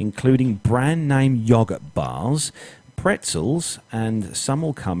 including brand-name yogurt bars, pretzels, and some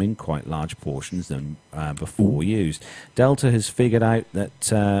will come in quite large portions than before used. Delta has figured out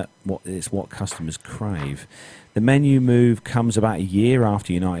that what customers crave. The menu move comes about a year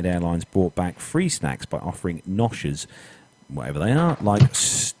after United Airlines brought back free snacks by offering noshers, whatever they are, like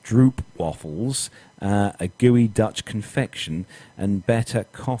Stroop waffles, a gooey Dutch confection, and better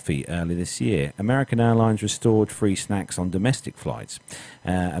coffee early this year. American Airlines restored free snacks on domestic flights.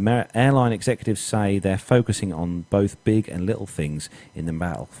 Airline executives say they're focusing on both big and little things in the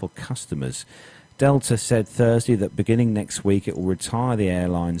battle for customers. Delta said Thursday that beginning next week it will retire the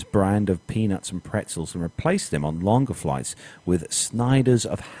airline's brand of peanuts and pretzels and replace them on longer flights with Snyder's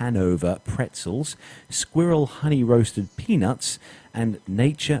of Hanover pretzels, Squirrel honey roasted peanuts, and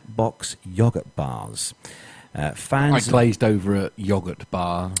Nature Box yogurt bars. I glazed over a yogurt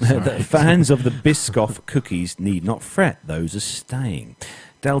bar. The fans of the Biscoff cookies need not fret; those are staying.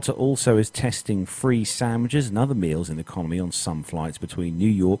 Delta also is testing free sandwiches and other meals in economy on some flights between New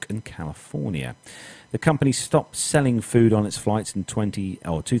York and California. The company stopped selling food on its flights in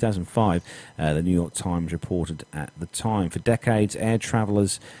 2005, the New York Times reported at the time. For decades, air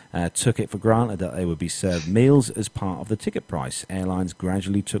travellers took it for granted that they would be served meals as part of the ticket price. Airlines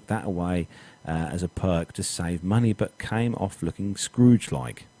gradually took that away as a perk to save money, but came off looking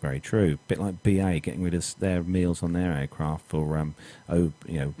Scrooge-like. Very true. Bit like BA getting rid of their meals on their aircraft for 3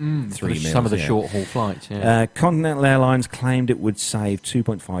 meals. Some of the short-haul flights, Continental Airlines claimed it would save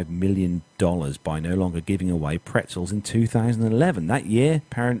 $2.5 million by no longer giving away pretzels in 2011. That year,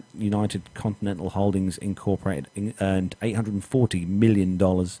 parent United Continental Holdings Incorporated earned $840 million.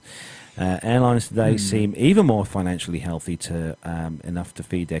 Airlines today seem even more financially healthy to enough to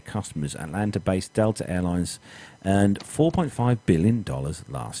feed their customers. Atlanta-based Delta Airlines earned $4.5 billion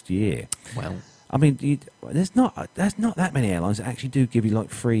last year. Well, I mean, there's not that many airlines that actually do give you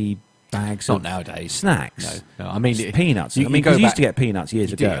like free bags not of nowadays. snacks. No. I mean, peanuts. You because you used back- to get peanuts years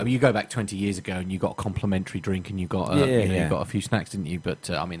You ago. did. I mean, you go back 20 years ago and you got a complimentary drink and you got you got a few snacks, didn't you? But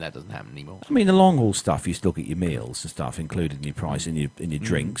I mean, that doesn't happen anymore. I mean, the long haul stuff, you still get your meals and stuff included in your price and your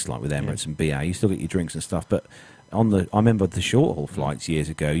drinks, like with Emirates and BA. You still get your drinks and stuff. But I remember the short haul flights years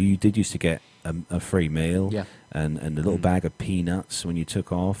ago, you did used to get a free meal and a little bag of peanuts when you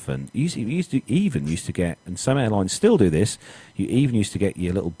took off. And you used to get, and some airlines still do this, you even used to get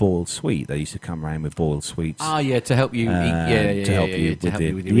your little boiled sweet. They used to come around with boiled sweets. Ah, yeah, to help you eat. To help you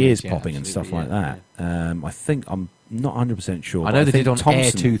with the ears popping and stuff like that. Yeah. I think I'm not 100% sure. I know they think did on Thompson,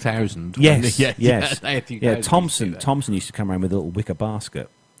 Air 2000. Yes, Air yes. 2000 Thompson used to come around with a little wicker basket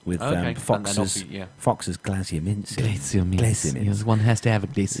with Fox's Glacier mints. Glacier mints. Yes, one has to have a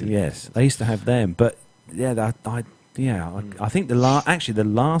glacier. Yes, they used to have them. But I think the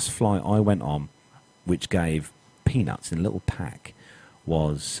last flight I went on, which gave peanuts in a little pack,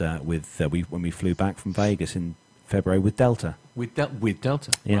 was when we flew back from Vegas in February with Delta. With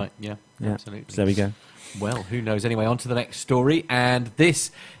Delta, Yeah. right? Yeah, absolutely. So there we go. Well, who knows? Anyway, on to the next story, and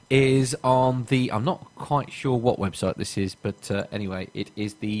this is on the. I'm not quite sure what website this is, but anyway, it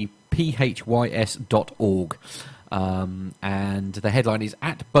is the phys.org. And the headline is,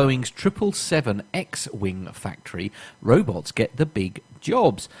 at Boeing's 777 X-Wing factory, robots get the big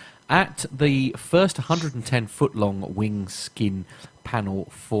jobs. At the first 110-foot-long wing skin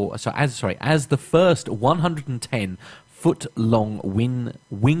panel as the first 110-foot-long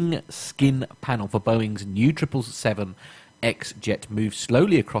wing skin panel for Boeing's new 777X jet moves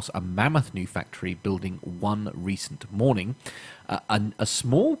slowly across a mammoth new factory building one recent morning. A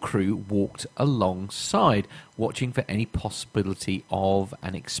small crew walked alongside, watching for any possibility of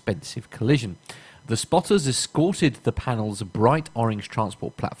an expensive collision. The spotters escorted the panel's bright orange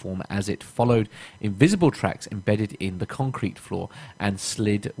transport platform as it followed invisible tracks embedded in the concrete floor and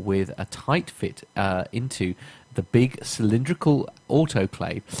slid with a tight fit into the big cylindrical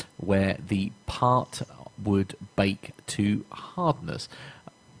autoclave where the part would bake to hardness.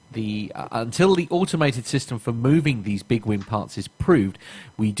 Until the automated system for moving these big wing parts is proved,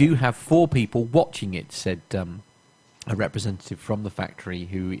 we do have 4 people watching it, said a representative from the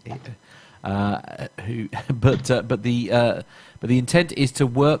factory but the intent is to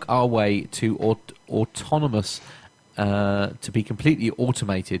work our way to autonomous, to be completely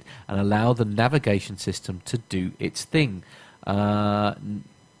automated and allow the navigation system to do its thing.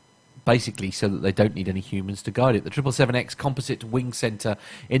 Basically, so that they don't need any humans to guide it. The 777X Composite Wing Center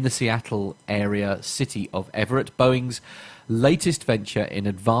in the Seattle area city of Everett, Boeing's latest venture in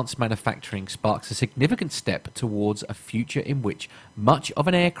advanced manufacturing, sparks a significant step towards a future in which much of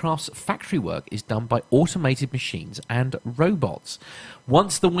an aircraft's factory work is done by automated machines and robots.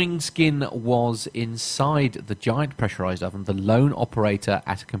 Once the wing skin was inside the giant pressurized oven, the lone operator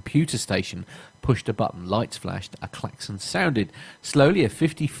at a computer station pushed a button, lights flashed, a klaxon sounded. Slowly, a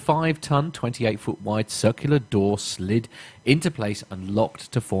 55-ton, 28-foot wide circular door slid into place and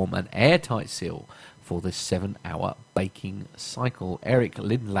locked to form an airtight seal for this 7-hour baking cycle. Eric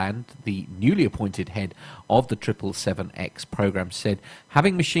Lindland, the newly appointed head of the 777X program, said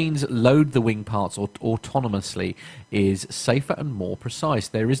having machines load the wing parts autonomously is safer and more precise.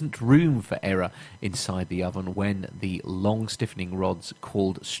 There isn't room for error inside the oven when the long stiffening rods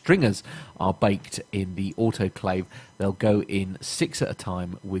called stringers are baked in the autoclave. They'll go in 6 at a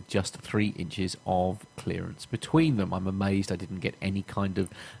time with just 3 inches of clearance between them. I'm amazed I didn't get any kind of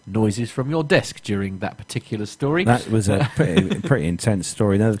noises from your desk during that particular story. That was a pretty intense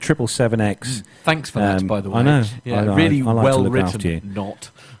story. Now, the 777X... Thanks for that, by the way. I know. Yeah, I really like well to look written. after you. Not.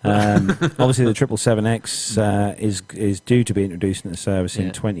 Obviously, the 777X is due to be introduced into service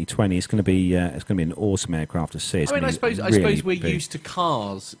in 2020. It's going to be an awesome aircraft to see. I suppose we're used to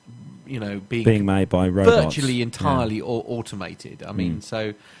cars, being made by robots, virtually entirely automated. I mean,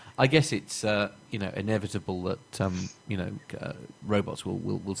 so I guess it's inevitable that robots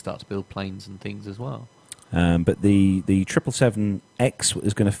will start to build planes and things as well. But the 777X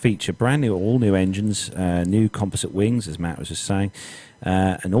is going to feature brand new, all new engines, new composite wings, as Matt was just saying,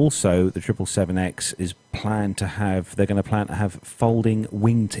 and also the 777X is they're going to plan to have folding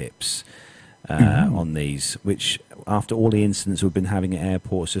wingtips on these, which after all the incidents we've been having at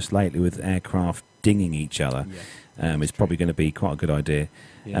airports just lately with aircraft dinging each other, is probably going to be quite a good idea.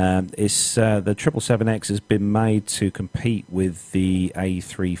 Yeah. The 777X has been made to compete with the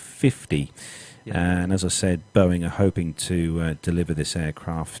A350. Yeah. And as I said, Boeing are hoping to deliver this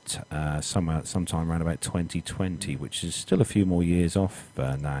aircraft sometime around about 2020, which is still a few more years off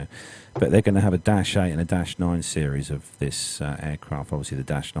now. But they're going to have a Dash 8 and a Dash 9 series of this aircraft, obviously the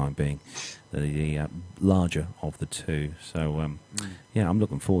Dash 9 being the larger of the two. So, yeah, I'm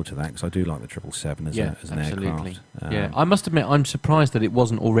looking forward to that because I do like the 777 as an absolutely. aircraft. I must admit, I'm surprised that it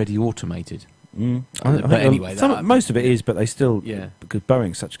wasn't already automated. But anyway, most of it is, but they still, Yeah.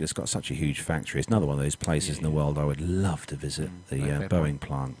 because it's got such a huge factory. It's another one of those places in the world I would love to visit, the fair Boeing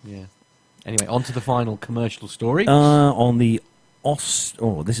plant. Yeah. Anyway, on to the final commercial story. On the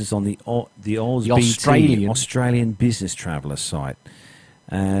this is on the Australian. Australian Business Traveller site.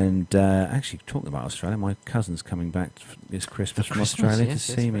 And actually, talking about Australia, my cousin's coming back this Christmas from Australia to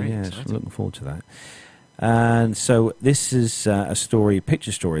see me. very Yeah, exciting. so looking forward to that. And so this is a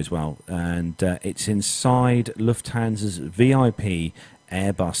picture story as well, and it's inside Lufthansa's VIP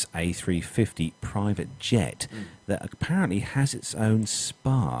Airbus A350 private jet that apparently has its own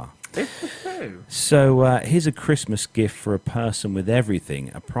spa. So here's a Christmas gift for a person with everything: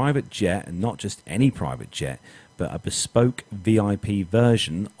 a private jet, and not just any private jet, but a bespoke VIP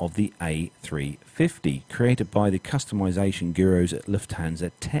version of the A350, created by the customization gurus at Lufthansa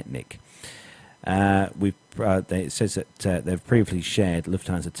Technik. It says that they've previously shared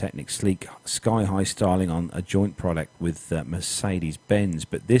Lufthansa Technik's sleek sky-high styling on a joint product with Mercedes-Benz,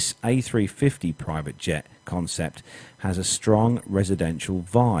 but this A350 private jet concept has a strong residential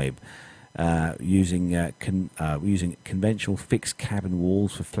vibe, using conventional fixed cabin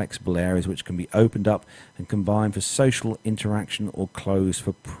walls for flexible areas which can be opened up and combined for social interaction or closed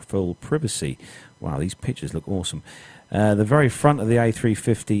for full privacy. Wow, these pictures look awesome. The very front of the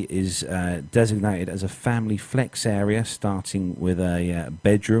A350 is designated as a family flex area, starting with a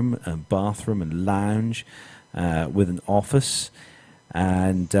bedroom, a bathroom and lounge, with an office.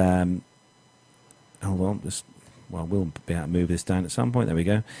 And hold on, we'll be able to move this down at some point. There we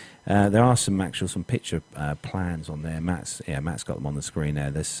go. There are some picture plans on there. Matt's got them on the screen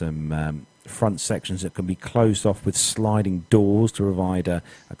there. There's some front sections that can be closed off with sliding doors to provide a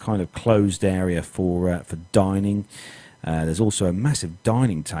kind of closed area for dining. There's also a massive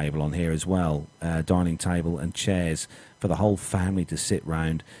dining table on here as well, dining table and chairs for the whole family to sit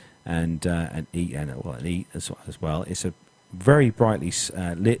round and eat and eat as well. It's a very brightly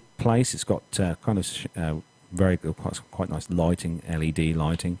lit place. It's got very good, quite nice lighting, LED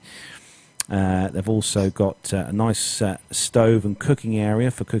lighting. They've also got a nice stove and cooking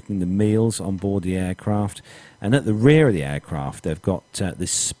area for cooking the meals on board the aircraft. And at the rear of the aircraft, they've got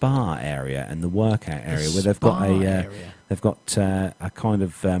this spa area and the workout area where they've got a kind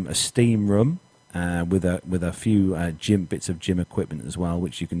of a steam room with a few bits of gym equipment as well,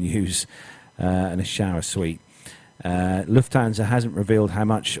 which you can use, and a shower suite. Lufthansa hasn't revealed how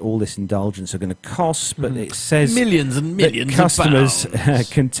much all this indulgence are going to cost, but it says millions and millions that customers of pounds.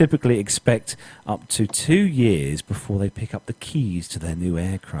 can typically expect up to 2 years before they pick up the keys to their new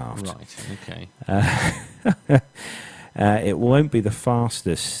aircraft. Right, okay. It won't be the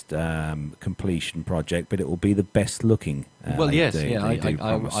fastest completion project, but it will be the best looking. Well, yes, they do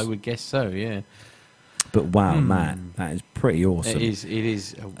promise. I would guess so, yeah. But wow, man, that is pretty awesome. It is a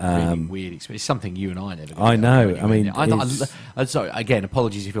really weird experience. It's something you and I never. I know. I mean, I'm sorry. Again,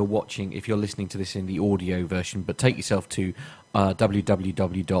 apologies if you're listening to this in the audio version, but take yourself to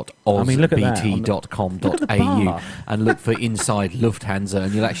www.ozbt.com.au and look for Inside Lufthansa,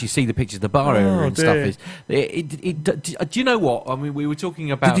 and you'll actually see the pictures. The bar area and stuff do you know what? I mean, we were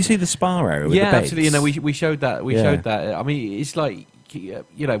talking about. Did you see the spa area? With the beds? Absolutely. You know, we showed that. We showed that. I mean, it's like.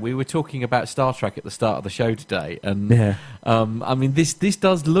 You know, we were talking about Star Trek at the start of the show today, and I mean, this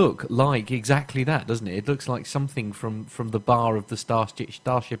does look like exactly that, doesn't it? It looks like something from the bar of the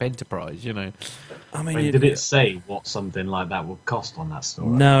Starship Enterprise. You know, I mean, did it say what something like that would cost on that store?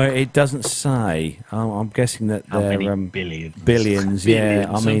 No, it doesn't say. I'm guessing that they're billions.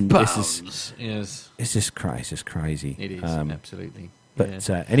 Yeah, I mean, it's just crazy. It is absolutely. But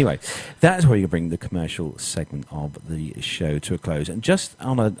anyway, that's where you bring the commercial segment of the show to a close. And just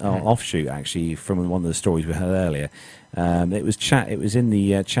on an offshoot, actually, from one of the stories we heard earlier, it was in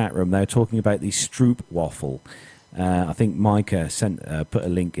the chat room. They were talking about the Stroop waffle, I think Micah put a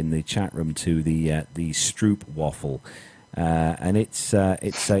link in the chat room to the Stroop waffle, and it's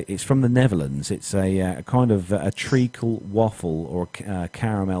from the Netherlands. It's a kind of a treacle waffle or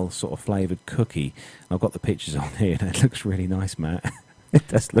caramel sort of flavoured cookie. I've got the pictures on here, and it looks really nice, Matt. It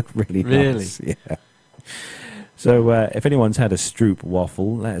does look really nice. Yeah. So if anyone's had a Stroop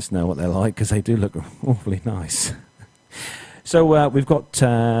waffle, let us know what they're like, because they do look awfully nice. So we haven't got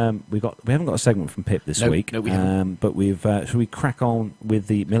a segment from Pip this week. No, we haven't. But should we crack on with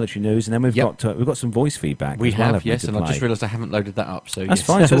the military news, and then we've got some voice feedback. We as well, have, yes, and I just realised I haven't loaded that up. So that's yes.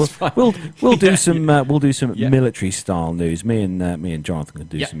 fine. So That's fine. we'll do some military style news. Me and Jonathan can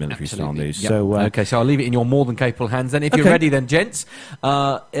do some military style news. Yep. So okay, so I'll leave it in your more than capable hands. Then, if you're ready, then gents,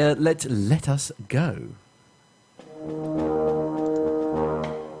 let us go.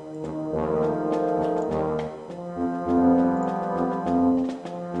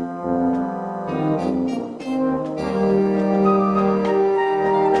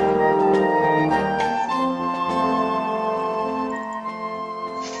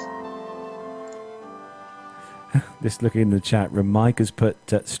 Just looking in the chat room, Mike has put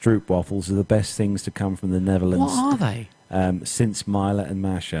Stroop waffles are the best things to come from the Netherlands. What are they? Since Mila and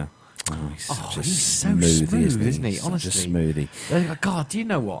Masha. Oh, he's such a he's so smoothie, smooth, isn't he? Honestly. Such a smoothie. God, do you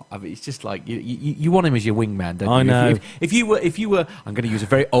know what? I mean, it's just like you want him as your wingman, don't you? I know. If you were, I'm going to use a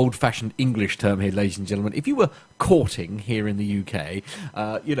very old-fashioned English term here, ladies and gentlemen. If you were courting here in the UK,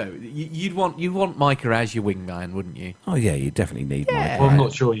 you'd want Micah as your wingman, wouldn't you? Oh yeah, you definitely need Mike. Well, I'm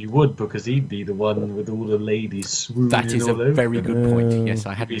not sure you would, because he'd be the one with all the ladies swooning. That is a all over. very good point. Yes,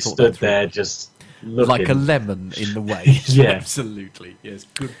 I He'd hadn't be thought stood that through. there just looking. Like a lemon in the waves. Yeah. Absolutely. Yes,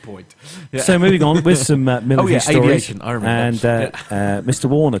 good point. Yeah. So moving on with some military stories. Aviation, I remember. And Mr.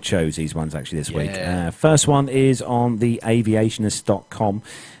 Warner chose these ones actually this week. Yeah. First one is on the aviationist.com,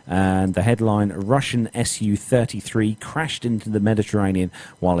 and the headline: Russian Su-33 crashed into the Mediterranean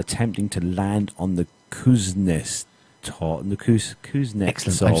while attempting to land on the Kuznetsov.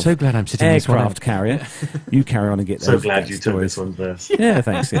 Excellent. I'm so glad I'm sitting this one aircraft out. carrier. You carry on and get So those glad you took stories. this one first. Yeah,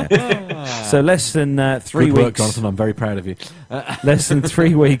 thanks. Yeah. So less than 3 Good weeks. work, Jonathan. I'm very proud of you. Less than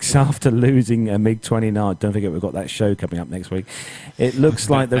 3 weeks after losing a MiG-29, don't forget we've got that show coming up next week, it looks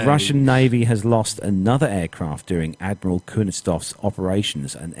like the Russian Navy has lost another aircraft during Admiral Kuznetsov's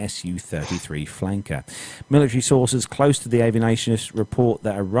operations, an Su-33 flanker. Military sources close to the aviationist report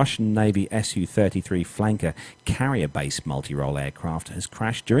that a Russian Navy Su-33 flanker carrier-based multi-role aircraft has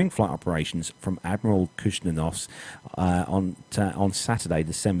crashed during flight operations from Admiral Kuznetsov's on Saturday,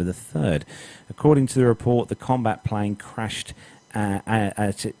 December the 3rd. According to the report, the combat plane crashed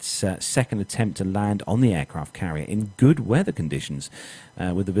at its second attempt to land on the aircraft carrier in good weather conditions,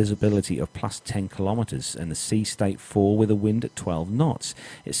 with a visibility of plus 10 kilometres and the sea state 4 with a wind at 12 knots.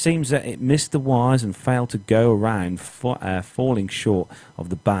 It seems that it missed the wires and failed to go around, falling short of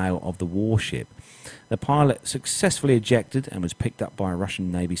the bow of the warship. The pilot successfully ejected and was picked up by a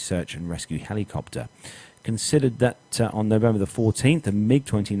Russian Navy search and rescue helicopter. Considered that on November the 14th, a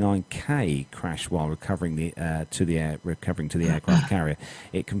MiG-29K crashed while recovering to the aircraft carrier.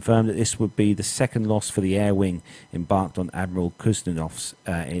 It confirmed that this would be the second loss for the air wing embarked on Admiral Kuznetsov's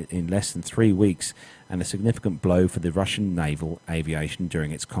in less than 3 weeks, and a significant blow for the Russian naval aviation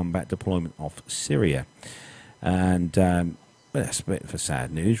during its combat deployment off Syria. And that's a bit of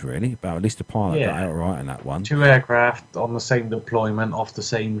sad news, really, but at least the pilot got out all right on that one. 2 aircraft on the same deployment off the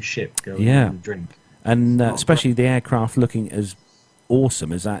same ship going to drink. And especially the aircraft looking as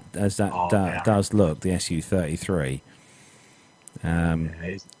awesome as that does look, the Su-33. The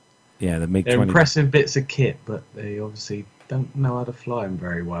MiG-29. They're impressive bits of kit, but they obviously don't know how to fly them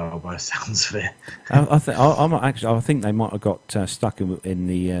very well, by the sounds of it. I think they might have got stuck in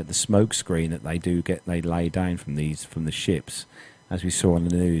the smoke screen that they lay down from the ships, as we saw on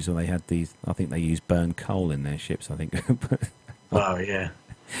the news. Or they had these. I think they used burned coal in their ships. I think. Oh yeah.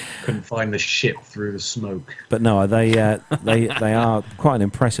 Couldn't find the ship through the smoke. But no, they are quite an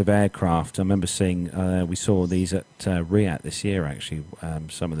impressive aircraft. I remember seeing we saw these at Riyadh this year. Actually,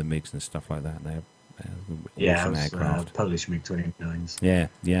 some of the MiGs and stuff like that. They're awesome aircraft. Polish MiG-29s.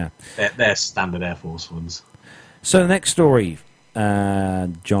 Yeah. They're standard Air Force ones. So the next story,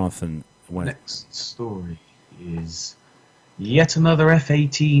 Jonathan. Next story is yet another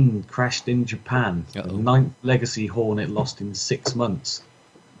F-18 crashed in Japan. The 9th Legacy Hornet lost in 6 months.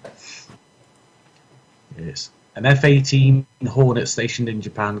 Yes. An F-18 Hornet stationed in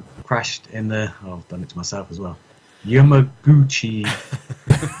Japan crashed in the... Oh, I've done it to myself as well. Yamaguchi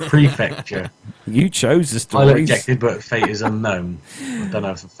Prefecture. You chose the story. Pilot ejected, but fate is unknown. I don't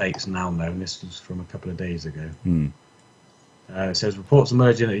know if the fate's now known. This was from a couple of days ago. It says reports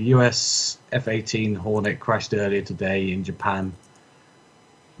emerging that a US F-18 Hornet crashed earlier today in Japan.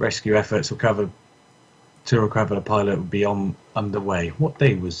 Rescue efforts to recover the pilot would be underway. What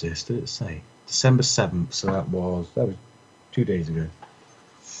day was this? Did it say? December 7th. So that was 2 days ago.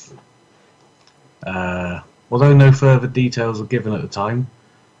 Although no further details were given at the time,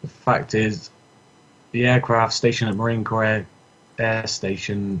 the fact is the aircraft stationed at Marine Corps Air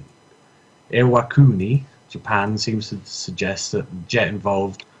Station Iwakuni, Japan, seems to suggest that the jet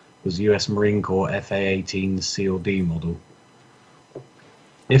involved was US Marine Corps FA-18 CLD model.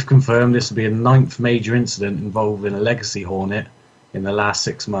 If confirmed, this would be a 9th major incident involving a Legacy Hornet in the last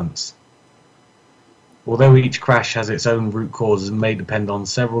 6 months. Although each crash has its own root causes and may depend on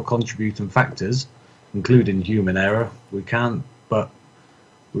several contributing factors, including human error, we can't but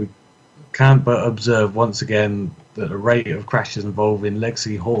observe once again that the rate of crashes involving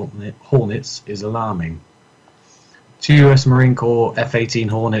Legacy Hornets is alarming. 2 US Marine Corps F-18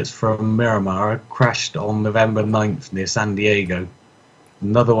 Hornets from Miramar crashed on November 9th near San Diego.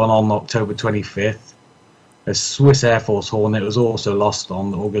 Another one on October 25th. A Swiss Air Force Hornet was also lost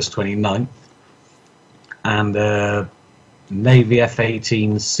on August 29th. And a Navy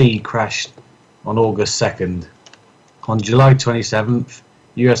F-18C crashed on August 2nd. On July 27th,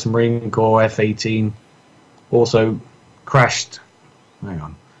 US Marine Corps F-18 also crashed. Hang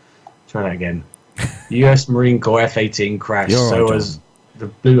on, try that again. US Marine Corps F-18 crashed, so was the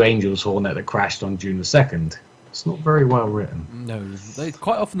Blue Angels Hornet that crashed on June the 2nd. It's not very well written. No,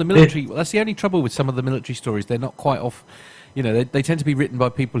 quite often the military. That's the only trouble with some of the military stories. They're not quite off. You know, they tend to be written by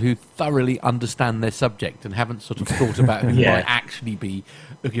people who thoroughly understand their subject and haven't sort of thought about who might actually be,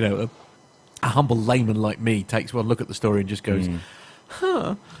 you know, a humble layman like me takes one look at the story and just goes,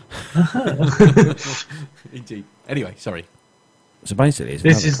 huh. Indeed. Anyway, sorry. So basically, it's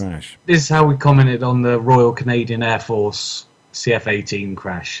another crash. This is how we commented on the Royal Canadian Air Force CF-18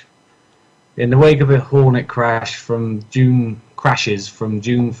 crash. In the wake of the Hornet crashes from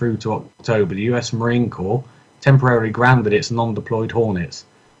June through to October, the US Marine Corps temporarily grounded its non-deployed Hornets.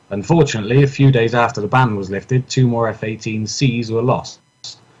 Unfortunately, a few days after the ban was lifted, 2 more F-18Cs were lost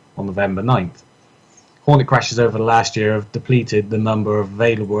on November 9th. Hornet crashes over the last year have depleted the number of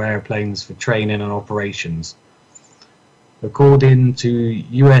available airplanes for training and operations. According to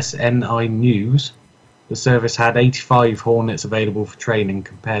USNI News, the service had 85 Hornets available for training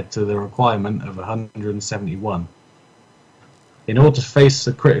compared to the requirement of 171. In order to face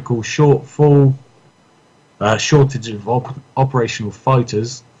the critical shortage of operational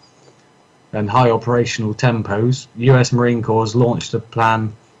fighters and high operational tempos, US Marine Corps has launched a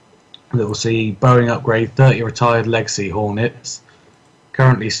plan that will see Boeing upgrade 30 retired Legacy Hornets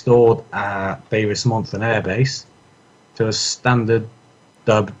currently stored at Davis-Monthan Air Base to a standard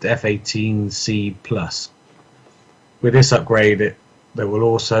dubbed F-18C Plus. With this upgrade, they will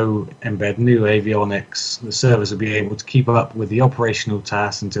also embed new avionics. The service will be able to keep up with the operational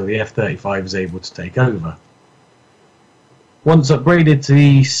tasks until the F-35 is able to take over. Once upgraded to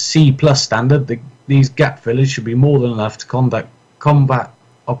the C Plus standard, these gap fillers should be more than enough to conduct combat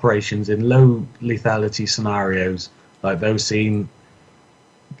operations in low lethality scenarios like those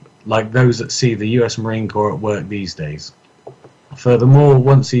that see the US Marine Corps at work these days. Furthermore,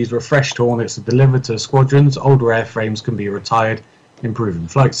 once these refreshed Hornets are delivered to squadrons, older airframes can be retired, improving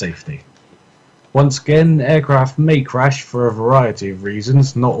flight safety. Once again, aircraft may crash for a variety of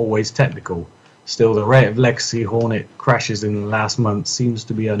reasons, not always technical. Still, the rate of Legacy Hornet crashes in the last month seems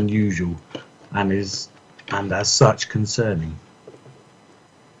to be unusual and as such concerning.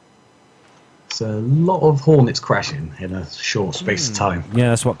 It's a lot of Hornets crashing in a short space of time. Yeah,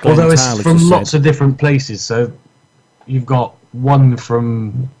 that's what Glenn Although it's Towler from just lots said. of different places, so you've got one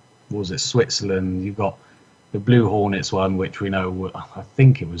from, what was it, Switzerland, you've got the Blue Hornets one, which we know, I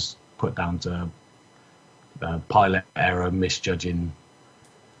think it was put down to pilot error, misjudging.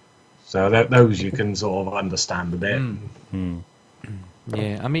 So those you can sort of understand a bit.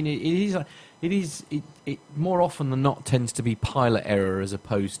 Yeah, I mean, it more often than not tends to be pilot error as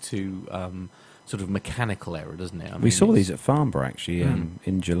opposed to sort of mechanical error, doesn't it? I mean, We saw these at Farnborough actually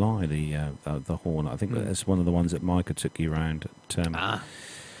in July. The Hornet. I think that's one of the ones that Micah took you around. At,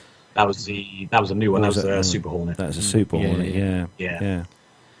 That was a new one. That was the Super Hornet. That's a Super Hornet. Yeah.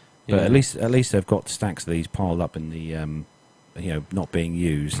 But at least they've got stacks of these piled up in the not being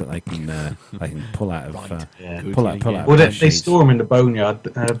used that they can pull out of pull out. Well, they store them in the boneyard.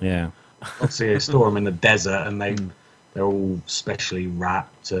 Obviously they store them in the desert, and they're all specially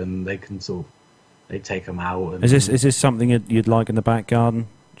wrapped, and they can they take them out. And Is this something you'd like in the back garden,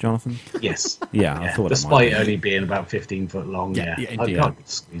 Jonathan? Yes. Yeah, I thought Despite it might be. only being about 15 foot long, Yeah, yeah. yeah, I indeed. can't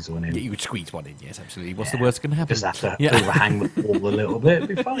squeeze one in. Yeah, you would squeeze one in, yes, absolutely. What's the worst going to happen? Just have to Yeah. overhang the wall a little bit,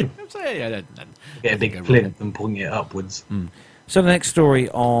 it'd be fine. Get a big plinth and point it upwards. So the next story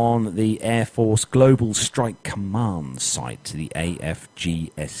on the Air Force Global Strike Command site, the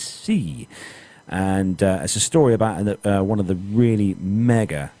AFGSC. And it's a story about one of the really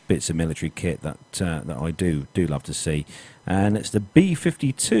mega bits of military kit that I do love to see. And it's the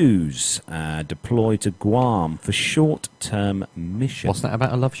B-52s deployed to Guam for short-term mission. What's that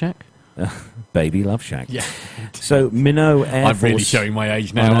about, a love shack? Baby Love Shack. Yeah. So Minnow Air I'm Force... really showing my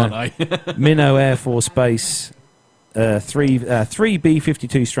age now, aren't I? Minnow Air Force Base... three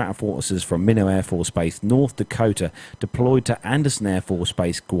B-52 Stratofortresses from Minnow Air Force Base, North Dakota, deployed to Anderson Air Force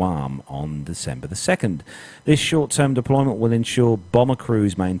Base, Guam, on December the 2nd. This short-term deployment will ensure bomber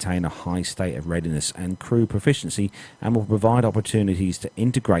crews maintain a high state of readiness and crew proficiency, and will provide opportunities to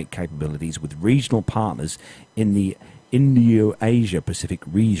integrate capabilities with regional partners in the Indo-Asia Pacific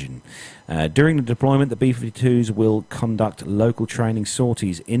region. During the deployment, the B-52s will conduct local training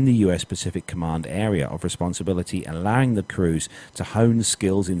sorties in the U.S. Pacific Command area of responsibility, allowing the crews to hone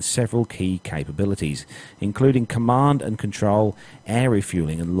skills in several key capabilities, including command and control, air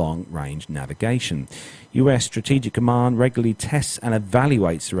refueling, and long-range navigation. U.S. Strategic Command regularly tests and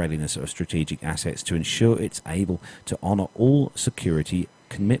evaluates the readiness of strategic assets to ensure it's able to honour all security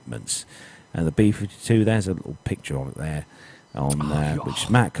commitments. And the B-52, there's a little picture of it there, which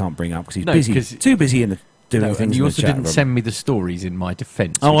Matt can't bring up because he's busy, too busy in the doing things. And you in also the chat didn't room. send me the stories in my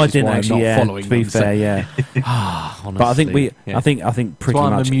defence. Oh, I which is didn't why I'm actually. not Yeah, following to be them, so- fair, yeah. But I think I think pretty why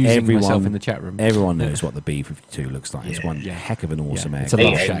I'm much amusing myself in the chat room. everyone knows what the B-52 looks like. It's one heck of an awesome It's a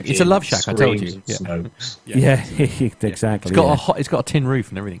aircraft. love shack. It's a love shack, I told you. Screams and smokes. Yeah, exactly. It's got yeah. it's got a tin roof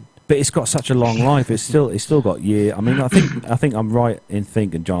and everything. But it's got such a long life. It's still got year. I mean, I think I'm right in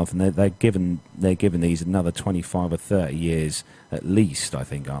thinking, Jonathan. They're giving these another 25 or 30 years at least. I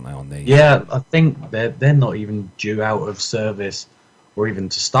think, aren't they? On these? Yeah, I think they're not even due out of service, or even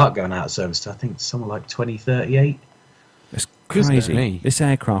to start going out of service. I think something like 2038. It's Goodness crazy. me. This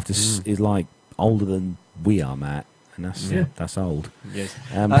aircraft is like older than we are, Matt, and that's old. Yes.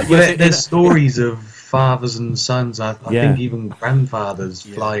 There's stories of fathers and sons. I think even grandfathers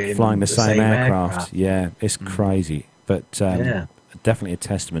flying the same aircraft. Yeah, it's crazy, but definitely a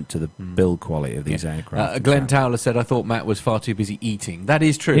testament to the build quality of these aircraft. Glenn Towler said, I thought Matt was far too busy eating. That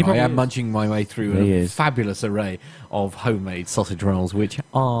is true. He I probably am is. munching my way through He a is. fabulous array of homemade sausage rolls, which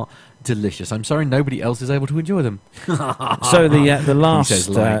are delicious. I'm sorry nobody else is able to enjoy them. So the last says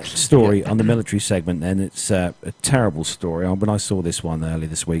like. story on the military segment, then it's a terrible story. When I saw this one earlier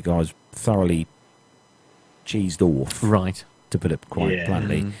this week, I was thoroughly cheesed off, Right. to put it quite Yeah.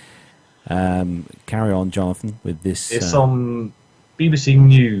 bluntly. Carry on, Jonathan, with this. It's on BBC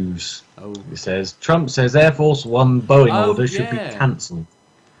News. Oh. It says Trump says Air Force One Boeing Oh, order should be yeah. cancelled.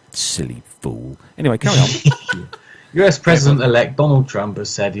 silly fool. Anyway, carry on. US President-elect Donald Trump has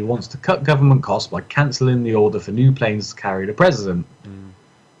said he wants to cut government costs by cancelling the order for new planes to carry the president.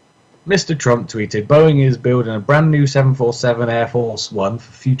 Mr. Trump tweeted, Boeing is building a brand new 747 Air Force One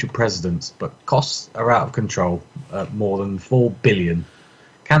for future presidents, but costs are out of control at more than $4 billion.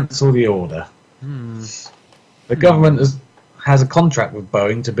 Cancel the order. The government has a contract with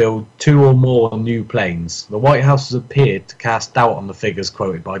Boeing to build 2 or more new planes. The White House has appeared to cast doubt on the figures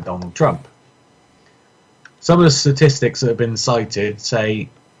quoted by Donald Trump. Some of the statistics that have been cited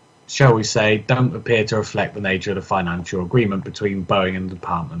don't appear to reflect the nature of the financial agreement between Boeing and the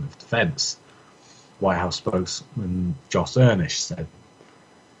Department of Defense. White House spokesman Josh Earnest said.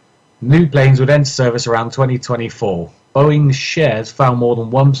 New planes would enter service around 2024. Boeing's shares fell more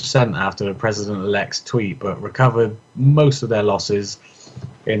than 1% after the president-elect's tweet, but recovered most of their losses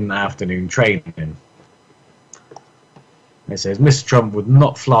in afternoon trading. It says Mr. Trump would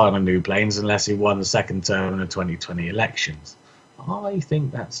not fly on the new planes unless he won the second term in the 2020 elections. I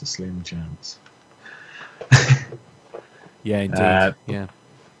think that's a slim chance. Yeah, indeed. Yeah.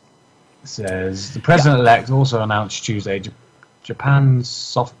 It says the president-elect also announced Tuesday Japan's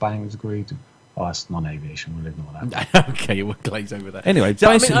SoftBank has agreed to... Oh, that's non-aviation. We'll ignore that. Okay, we'll glaze over that. Anyway, So,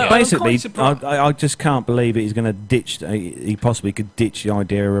 I mean, basically, I'm quite basically surprised- I just can't believe it. He's going to ditch. He possibly could ditch the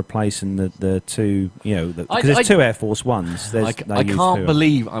idea of replacing the two. Because there's 2 Air Force Ones. I can't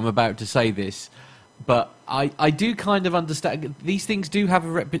believe I'm about to say this, but I do kind of understand. These things do have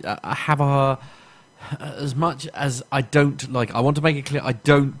a as much as I don't like. I want to make it clear I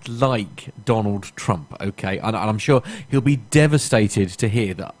don't like Donald Trump. Okay, and I'm sure he'll be devastated to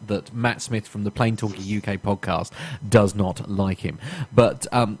hear that Matt Smith from the Plain Talkie UK podcast does not like him. But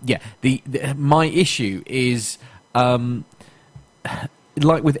my issue is.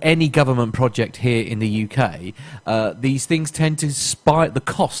 like with any government project here in the UK, these things tend to the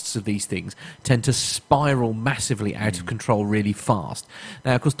costs of these things tend to spiral massively out of control really fast.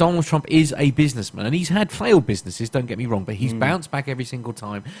 Now, of course, Donald Trump is a businessman, and he's had failed businesses, don't get me wrong, but he's bounced back every single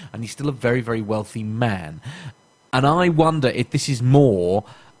time, and he's still a very, very wealthy man. And I wonder if this is more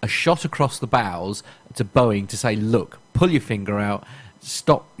a shot across the bows to Boeing to say, look, pull your finger out,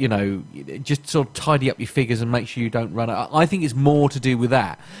 stop, just sort of tidy up your figures and make sure you don't run out. I think it's more to do with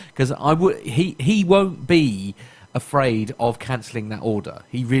that, because he won't be afraid of cancelling that order.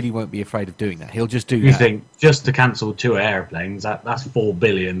 He really won't be afraid of doing that. He'll just do that. You think just to cancel 2 airplanes, that's $4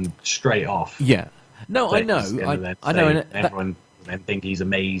 billion straight off. Yeah. No, I know. I know. And everyone then think he's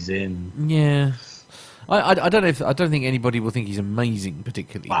amazing. Yeah. I don't know if I don't think anybody will think he's amazing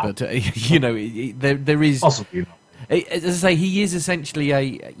particularly, Wow. but there is Possibly not. As I say, he is essentially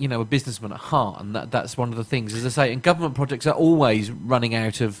a businessman at heart, and that's one of the things. As I say, and government projects are always running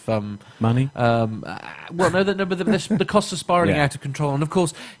out of Money? but the costs are spiralling Yeah. out of control. And of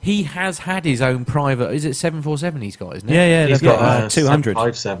course, he has had his own private. Is it 747? He's got, isn't it? Yeah, He's they've got got a 200.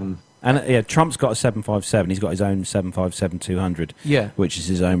 757. And Trump's got a 757. He's got his own 757-200, Yeah. which is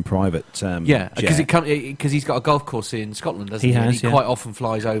his own private Yeah, jet. because he's got a golf course in Scotland, doesn't he? He And has, he yeah. quite often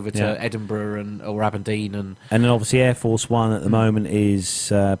flies over to Yeah. Edinburgh or Aberdeen and. And then obviously Air Force One at the moment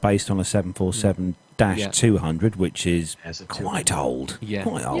is based on a 747-200, which is Yeah, it's a quite 200. old. Yeah,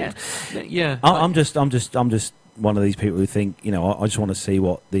 Quite old. Yeah. I'm just one of these people who think, I just want to see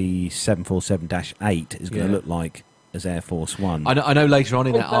what the 747-8 is going to Yeah. look like as Air Force One. I know later on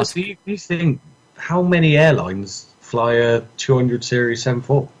in that Well, article. so you think how many airlines fly a 200 series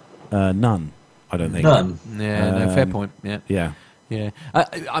 74? None, I don't think. None. Yeah, fair point. Yeah. Yeah. Yeah,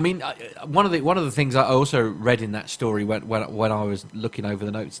 one of the things I also read in that story when I was looking over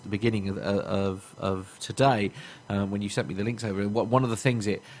the notes at the beginning of today, when you sent me the links over, one of the things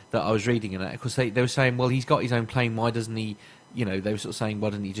that I was reading in it, because they were saying, well, he's got his own plane, why doesn't he? They were sort of saying, why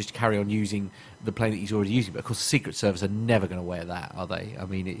doesn't he just carry on using the plane that he's already using? But of course, the Secret Service are never going to wear that, are they? I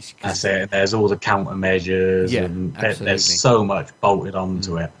mean, it's That's it. There's all the countermeasures, Yeah, and absolutely. there's so much bolted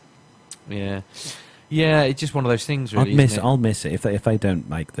onto it. Yeah. Yeah, it's just one of those things, really. I'll miss it if they don't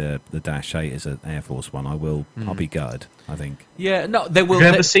make the Dash 8 as an Air Force One. I'll be gutted, I think. Yeah, no, they will. Have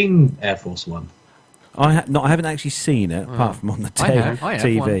you ever seen Air Force One? I haven't actually seen it apart from on the I have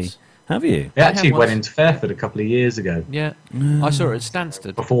TV. once. Have you? It actually have went once. into Fairford a couple of years ago. Yeah, I saw it at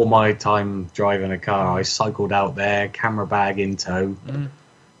Stansted. Before my time driving a car, I cycled out there, camera bag in tow.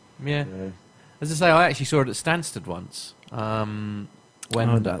 Yeah. As I say, I actually saw it at Stansted once.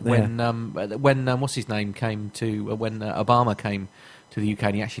 When what's his name came to when Obama came to the UK,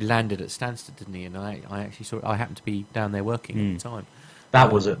 and he actually landed at Stansted, didn't he? And I actually saw it. I happened to be down there working at the time.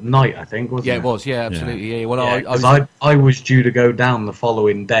 That was at night, I think, wasn't it? Yeah, it was. Yeah, absolutely. Yeah. Well, Yeah, 'cause I was due to go down the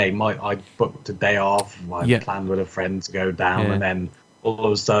following day. I booked a day off. I Yeah. planned with a friend to go down, Yeah. and then all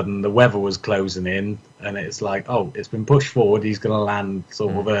of a sudden the weather was closing in, and it's like, oh, it's been pushed forward. He's going to land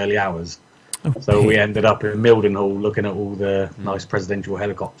sort of early hours. So we ended up in Mildenhall looking at all the nice presidential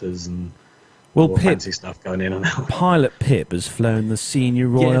helicopters and all the Pip, fancy stuff going in and out. Pilot Pip has flown the Senior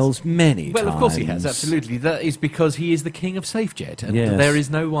Royals many times. Well, of course he has, absolutely. That is because he is the king of SafeJet, and Yes. there is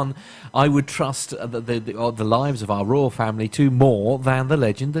no one I would trust the lives of our royal family to more than the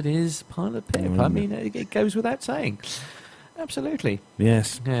legend that is Pilot Pip. I mean, it goes without saying. Absolutely.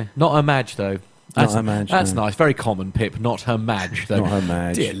 Yes. Yeah. Not her Madge, though. Not her Madge, That's no. nice. Very common, Pip. Not her Madge, though. Not her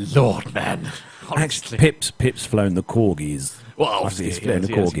Madge. Dear Lord, man. Actually, Honestly. Pip's flown the Corgis. Well, Obviously, obviously, he's flown the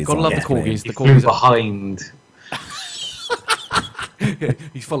yes. Corgis. Gotta love the obviously. Corgis. He The flew Corgis are, behind.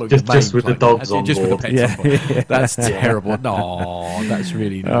 he's following Just- the main just with the plane. dogs on just with board. the pets on Yeah. board. That's terrible. No, that's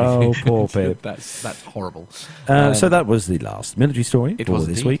really Oh, poor Pip. That's horrible. So that was the last military story It for was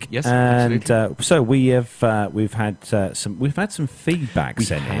this indeed. week. Yes, and absolutely. so we've had some feedback We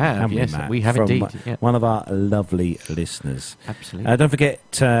sent in, have, haven't yes, we, Matt? we have from indeed, yeah. one of our lovely listeners. Absolutely. Don't forget,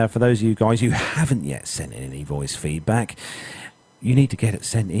 for those of you guys who haven't yet sent in any voice feedback, you need to get it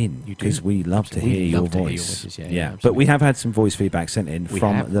sent in You do. because we love to Absolutely. hear We your love to hear your voice. voices, yeah, But absolutely. we have had some voice feedback sent in We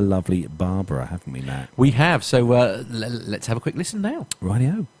from have. the lovely Barbara, haven't we, Matt? We have. So let's have a quick listen now.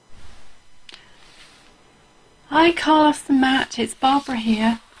 Rightio. Hi Carlos and Matt, it's Barbara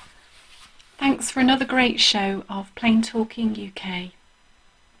here. Thanks for another great show of Plain Talking UK.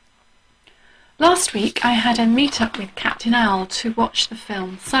 Last week I had a meet-up with Captain Owl to watch the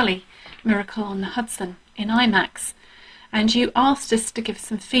film Sully, Miracle on the Hudson in IMAX, and you asked us to give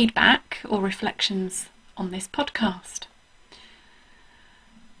some feedback or reflections on this podcast.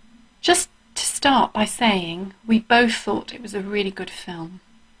 Just to start by saying we both thought it was a really good film.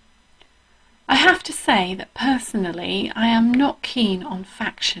 I have to say that personally I am not keen on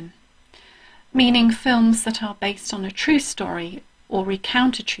faction, meaning films that are based on a true story or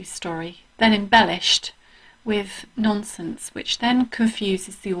recount a true story, then embellished with nonsense, which then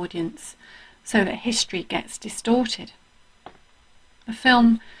confuses the audience so that history gets distorted. The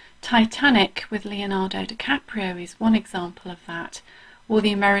film Titanic with Leonardo DiCaprio is one example of that, or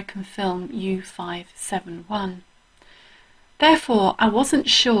the American film U571. Therefore, I wasn't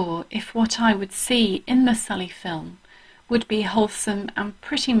sure if what I would see in the Sully film would be wholesome and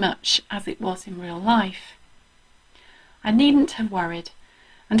pretty much as it was in real life. I needn't have worried,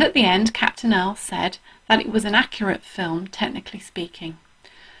 and at the end Captain Al said that it was an accurate film, technically speaking.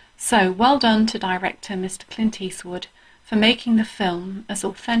 So well done to director Mr. Clint Eastwood for making the film as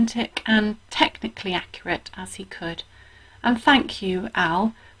authentic and technically accurate as he could. And thank you,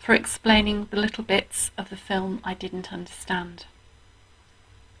 Al, for explaining the little bits of the film I didn't understand.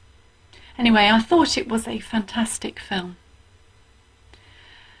 Anyway, I thought it was a fantastic film.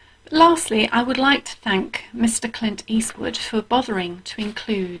 But lastly, I would like to thank Mr. Clint Eastwood for bothering to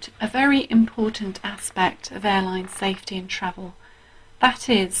include a very important aspect of airline safety and travel that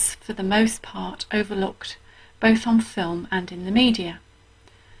is, for the most part, overlooked both on film and in the media.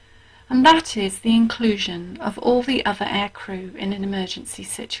 And that is the inclusion of all the other aircrew in an emergency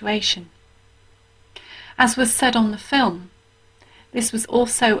situation. As was said on the film, this was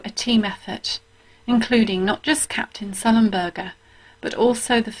also a team effort, including not just Captain Sullenberger, but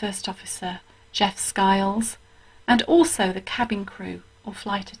also the first officer, Jeff Skiles, and also the cabin crew or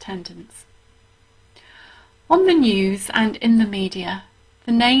flight attendants. On the news and in the media,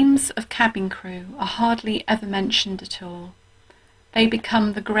 the names of cabin crew are hardly ever mentioned at all. They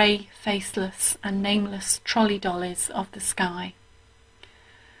become the grey, faceless and nameless trolley dollies of the sky.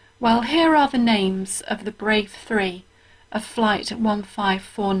 Well, here are the names of the brave three of Flight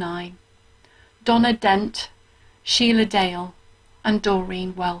 1549. Donna Dent, Sheila Dale and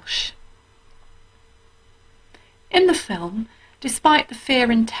Doreen Welsh. In the film, despite the fear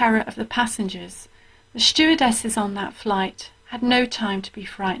and terror of the passengers, the stewardesses on that flight had no time to be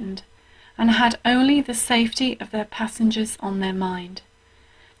frightened and had only the safety of their passengers on their mind.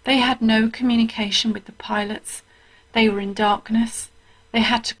 They had no communication with the pilots, they were in darkness, they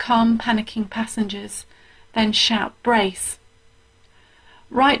had to calm panicking passengers, then shout "brace."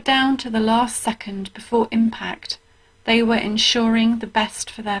 Right down to the last second before impact, they were ensuring the best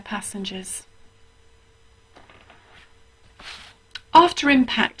for their passengers. After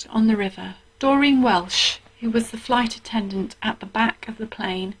impact on the river, Doreen Welsh, who was the flight attendant at the back of the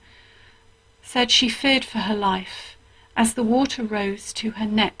plane, said she feared for her life as the water rose to her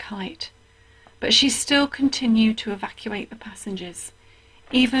neck height, but she still continued to evacuate the passengers,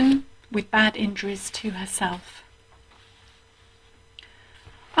 even with bad injuries to herself.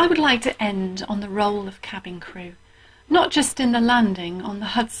 I would like to end on the role of cabin crew, not just in the landing on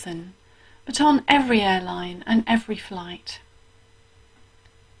the Hudson, but on every airline and every flight.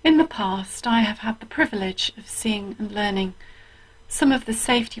 In the past, I have had the privilege of seeing and learning some of the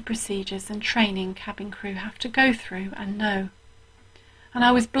safety procedures and training cabin crew have to go through and know. And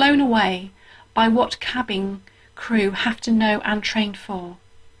I was blown away by what cabin crew have to know and train for.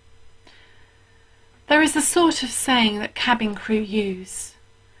 There is a sort of saying that cabin crew use.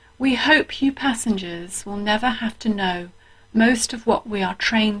 We hope you passengers will never have to know most of what we are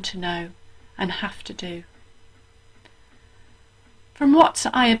trained to know and have to do. From what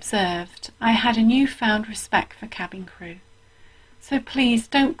I observed, I had a newfound respect for cabin crew. So please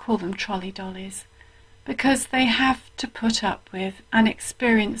don't call them trolley dollies, because they have to put up with and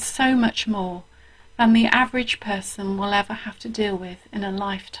experience so much more than the average person will ever have to deal with in a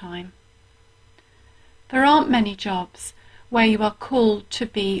lifetime. There aren't many jobs where you are called to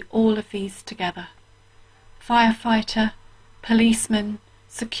be all of these together. Firefighter, policeman,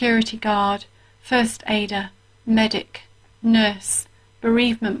 security guard, first aider, medic, nurse,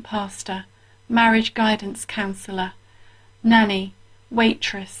 bereavement pastor, marriage guidance counsellor, nanny,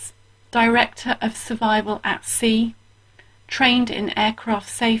 waitress, director of survival at sea, trained in aircraft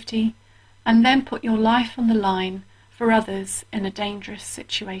safety, and then put your life on the line for others in a dangerous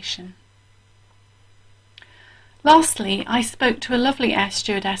situation. Lastly, I spoke to a lovely air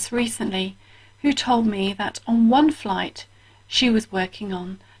stewardess recently who told me that on one flight she was working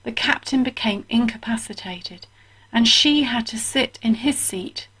on, the captain became incapacitated and she had to sit in his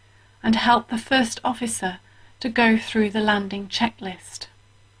seat and help the first officer to go through the landing checklist.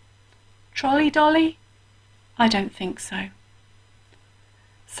 Trolley dolly? I don't think so.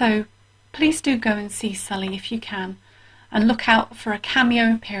 So please do go and see Sully if you can, and look out for a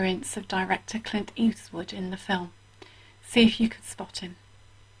cameo appearance of director Clint Eastwood in the film. See if you can spot him.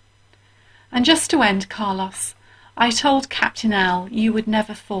 And just to end, Carlos, I told Captain Al you would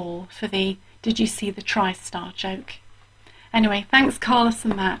never fall for the "did you see the TriStar" joke. Anyway, thanks Carlos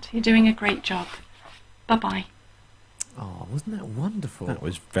and Matt. You're doing a great job. Bye-bye. Oh, wasn't that wonderful? That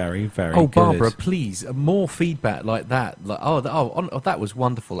was very, very Oh, good. Barbara, please, more feedback like that. Like, that was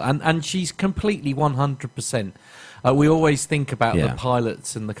wonderful. And she's completely 100%. We always think about the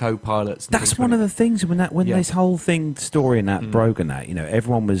pilots and the co-pilots. And That's one of the things when Yeah. this whole story and that broke and that,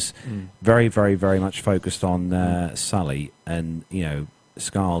 everyone was very, very, very much focused on Sully, and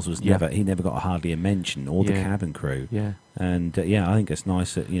Scars was he never got hardly a mention, or the cabin crew. Yeah. And I think it's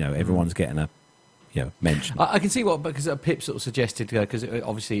nice that everyone's getting a mention. I can see because Pip sort of suggested, because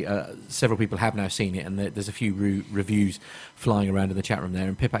obviously several people have now seen it, and there's a few reviews flying around in the chat room there,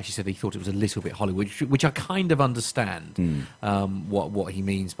 and Pip actually said he thought it was a little bit Hollywood, which I kind of understand what he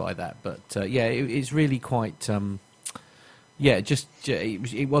means by that. But it's really quite.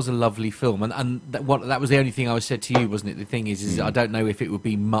 It was a lovely film, and that was the only thing I said to you, wasn't it? The thing is I don't know if it would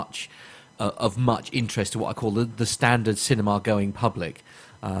be much of much interest to what I call the standard cinema going public.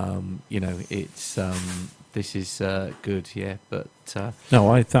 It's this is good, but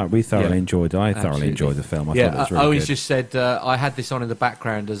No, we thoroughly yeah, enjoyed it. I thoroughly absolutely. enjoyed the film. I thought it was really Owen's good. just said I had this on in the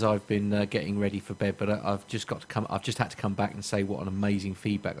background as I've been getting ready for bed, but I've just had to come back and say what an amazing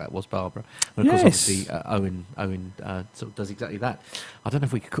feedback that was, Barbara. And of course, obviously, Owen sort of does exactly that. I don't know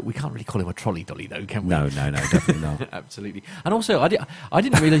if we can't really call him a trolley dolly though, can we? No, definitely not. Absolutely. And also, I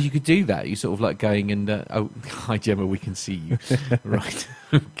didn't realise you could do that. You sort of like going and hi Gemma, we can see you. Right.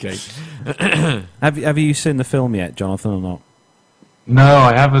 Okay. Have you seen the film yet, Jonathan, or not? No,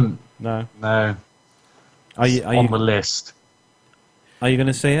 I haven't. No. No. Are you on the list? Are you going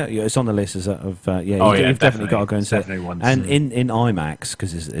to see it? Yeah, it's on the list you've definitely definitely got to go and see it. Definitely want to And see it. in IMAX,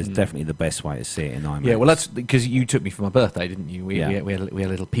 because it's definitely the best way to see it in IMAX. Yeah, well, that's because you took me for my birthday, didn't you? We had a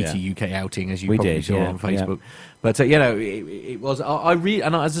little PT Yeah. UK outing, as you We probably did, saw yeah, on Facebook. But it was.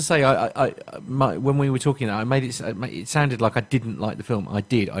 And as I say, when we were talking, I made it sounded like I didn't like the film. I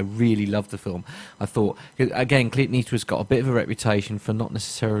did. I really loved the film. I thought, again, Clint Eastwood's got a bit of a reputation for not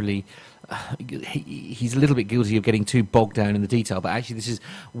necessarily. He's a little bit guilty of getting too bogged down in the detail, but actually this is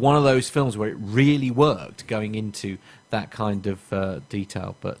one of those films where it really worked going into that kind of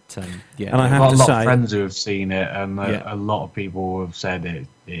detail. But And I I've have got to a lot say, of friends who have seen it, and Yeah. a lot of people have said it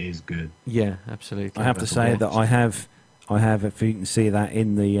is good. yeah, absolutely. I have to say that I have, if you can see that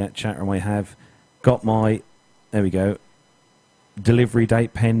in the chat room, I have got my, there we go, delivery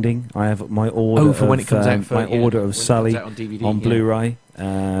date pending. I have my order for when it comes out. my order of Sully on DVD, on Blu-ray,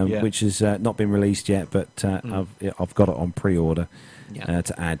 Yeah. which has not been released yet, but I've got it on pre-order Yeah.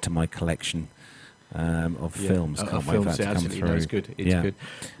 to add to my collection of Yeah. films. Can't wait for films, that to come absolutely. through. No, it's good. It's Yeah. good.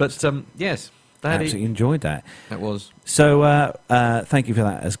 But yes, Absolutely enjoyed that. that was. So thank you for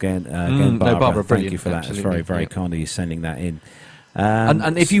that again, no, Barbara. Barbara, Thank you brilliant, for that. It's absolutely, very, very yeah. kind of you sending that in.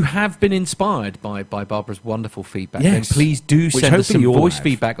 And if you have been inspired by Barbara's wonderful feedback, then Yes. please do Which send us hopefully some you all voice have.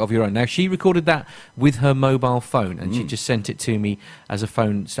 feedback of your own. Now, she recorded that with her mobile phone, and she just sent it to me as a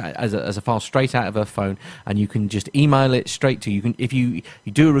phone, as a file straight out of her phone. And you can just email it straight to you. If you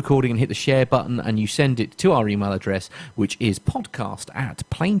do a recording and hit the share button, and you send it to our email address, which is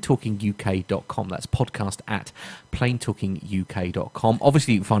podcast@plaintalkinguk.com. That's podcast@plaintalkinguk.com.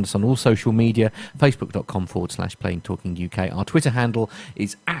 Obviously, you can find us on all social media: facebook.com/plaintalkinguk. Our Twitter handle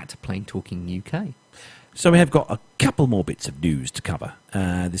is @plaintalkinguk. So we have got a couple more bits of news to cover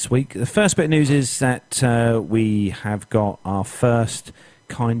this week. The first bit of news is that we have got our first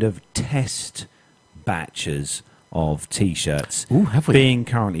kind of test batches of T-shirts Ooh, have we? being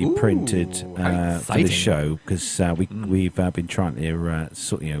currently Ooh, printed how for the exciting. show, because we've been trying to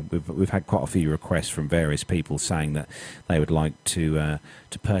we've had quite a few requests from various people saying that they would like to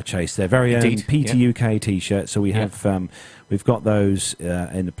purchase their very own Indeed, PTUK T-shirts. So we Yeah. have we've got those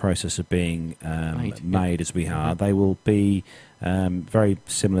in the process of being made as we are. They will be very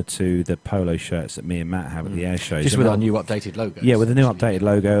similar to the polo shirts that me and Matt have at the air shows. Just And with they'll- our new updated logo. yeah, with the new updated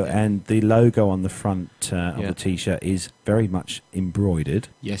logo, and the logo on the front of Yeah. the T-shirt is very much embroidered.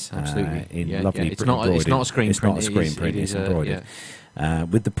 Yes, absolutely. In Yeah, lovely yeah. It's not a screen It's print. not a It screen is- print. it It's is, embroidered.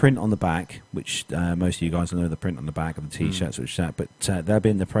 With the print on the back, which most of you guys know the print on the back of the T-shirts, which but they'll be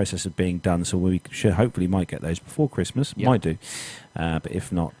in the process of being done, so we should hopefully might get those before Christmas. Yeah. Might do. But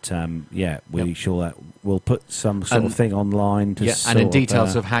if not, we sure that we'll put some sort of thing online to and then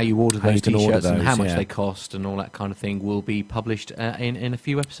details of how you order how you those can order T-shirts and how those, much yeah. they cost and all that kind of thing will be published in a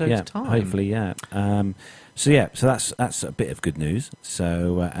few episodes' time. Hopefully, yeah. So that's a bit of good news.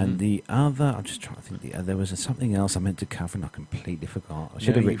 So and the other, I'm just trying to think. There was something else I meant to cover, and I completely forgot. I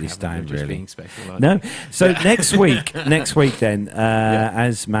should have written this down. Just Really, being special, no. So next week, then,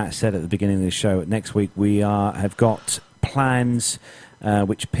 as Matt said at the beginning of the show, next week we have got plans.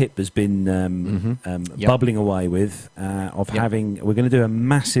 Which Pip has been bubbling away with having. We're going to do a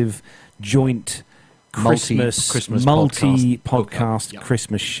massive joint Christmas multi-podcast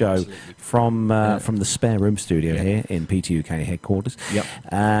Christmas show from the Spare Room studio here in PTUK headquarters. Yep.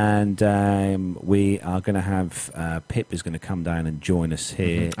 And we are going to have Pip is going to come down and join us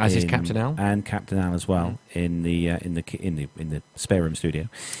here, as is Captain Al, and Captain Al as well in the Spare Room studio.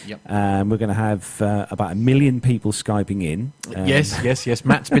 Yep. We're going to have about 1 million people Skyping in. Yes.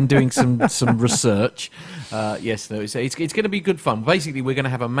 Matt's been doing some research. It's going to be good fun. Basically, we're going to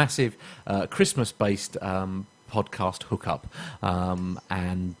have a massive Christmas-based podcast hookup,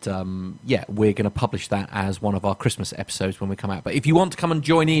 we're going to publish that as one of our Christmas episodes when we come out. But if you want to come and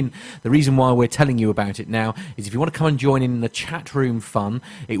join in, the reason why we're telling you about it now is if you want to come and join in the chat room fun,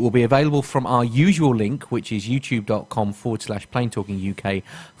 it will be available from our usual link, which is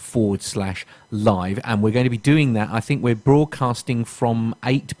youtube.com/planetalkinguk/live, and we're going to be doing that. I think we're broadcasting from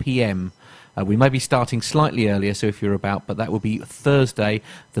 8 p.m. We may be starting slightly earlier, so if you're about, but that will be Thursday,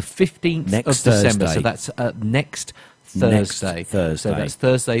 the 15th of December. So that's next Thursday. So that's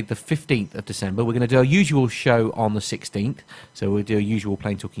Thursday, the 15th of December. We're going to do our usual show on the 16th. So we'll do a usual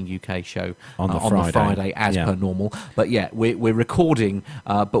Plain Talking UK show on the Friday as per normal. But we're recording.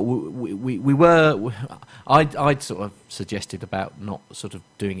 But I'd sort of suggested about not sort of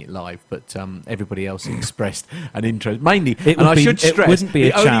doing it live, but everybody else expressed an interest. Mainly, it wouldn't be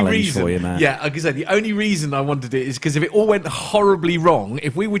a challenge for you, man. Yeah, like I said, the only reason I wanted it is because if it all went horribly wrong,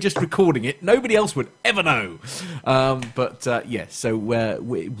 if we were just recording it, nobody else would ever know. So we're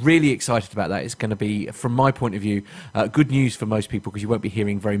really excited about that. It's going to be, from my point of view, good news for most people because you won't be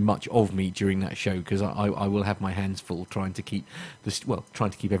hearing very much of me during that show because I will have my hands full trying to keep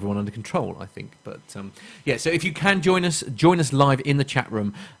everyone under control, I think. But so if you can join us live in the chat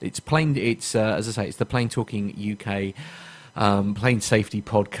room. As I say, it's the Plain Talking UK plane safety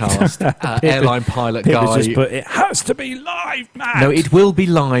podcast, airline pilot guy. Just put, it has to be live, man. No, it will be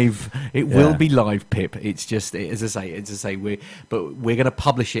live. It will be live, Pip. It's just, as I say, we're going to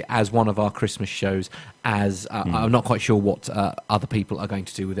publish it as one of our Christmas shows. I'm not quite sure what other people are going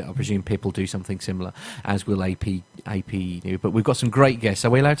to do with it. I presume Pip will do something similar, as will AP do. But we've got some great guests.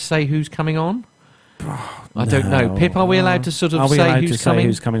 Are we allowed to say who's coming on? I don't know. Pip, are we allowed to sort of say who's coming?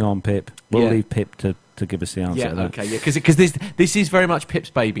 Who's coming on, Pip? We'll leave Pip to give us the answer. Yeah, okay, yeah, because this is very much Pip's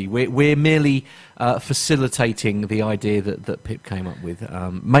baby. We're merely facilitating the idea that Pip came up with,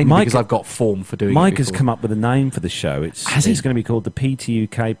 mainly because I've got form for doing it. Mike has come up with a name for the show. It's going to be called the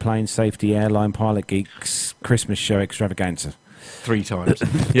PTUK Plane Safety Airline Pilot Geeks Christmas Show Extravaganza. 3 times.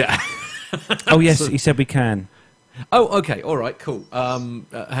 Yeah. Oh yes, he said we can. Oh, okay, all right, cool.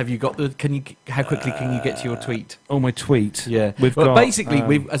 Have you got the? How quickly can you get to your tweet? My tweet. Yeah, we've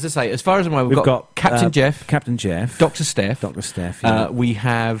as I say, as far as I'm aware, we've got Captain Jeff, Dr. Steph, Yeah. We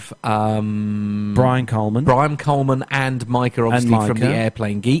have Brian Coleman, and Micah, obviously from the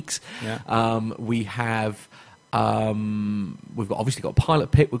Airplane Geeks. Yeah. We have. We've obviously got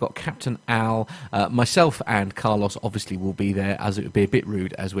Pilot Pip, we've got Captain Al, myself and Carlos obviously will be there, as it would be a bit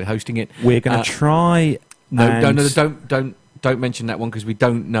rude as we're hosting it. We're going to try. Don't mention that one because we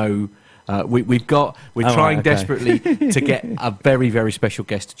don't know. We're trying desperately to get a very, very special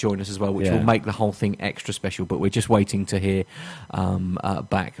guest to join us as well, which will make the whole thing extra special. But we're just waiting to hear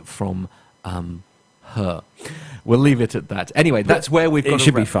back from her. We'll leave it at that. Anyway, that's where we've got. It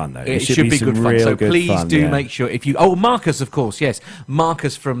should be fun, though. It should be good fun. So please do make sure if you. Oh, Marcus, of course, yes,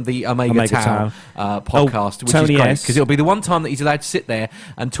 Marcus from the Omega Tau podcast, which Tony is great S. because it'll be the one time that he's allowed to sit there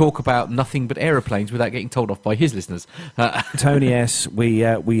and talk about nothing but aeroplanes without getting told off by his listeners. Tony S. We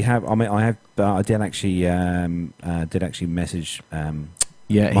have. I mean, I did actually message.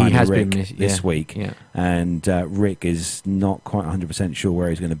 Yeah, he has Rick been this week, and Rick is not quite 100% sure where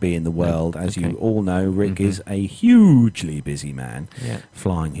he's going to be in the world. As you all know, Rick is a hugely busy man,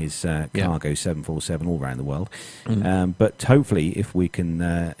 flying his cargo 747 all around the world. But hopefully, if we can,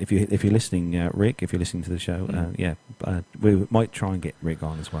 if you're listening, Rick, if you're listening to the show, we might try and get Rick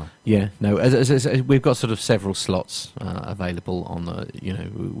on as well. Yeah, no, as we've got sort of several slots available on the.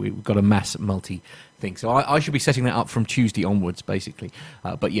 We've got a mass multi thing. So I should be setting that up from Tuesday onwards, basically.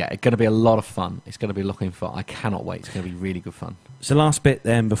 But yeah, it's going to be a lot of fun. It's going to be looking for. I cannot wait. It's going to be really good fun. So last bit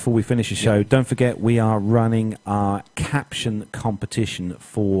then, before we finish the show, don't forget we are running our caption competition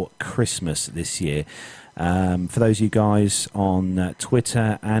for Christmas this year. For those of you guys on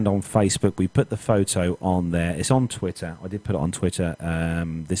Twitter and on Facebook, we put the photo on there. It's on Twitter. I did put it on Twitter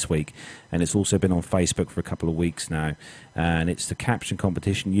this week, and it's also been on Facebook for a couple of weeks now. And it's the caption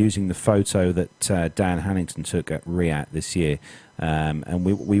competition using the photo that Dan Hannington took at RIAT this year. And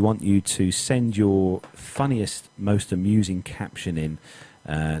we want you to send your funniest, most amusing caption in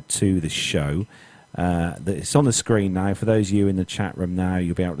to the show. It's on the screen now. For those of you in the chat room now,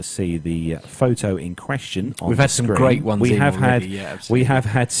 you'll be able to see the photo in question on We've the had screen. some great ones. We have already. we have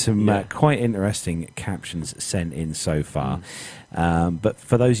had some quite interesting captions sent in so far. But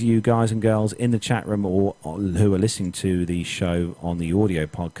for those of you guys and girls in the chat room or who are listening to the show on the audio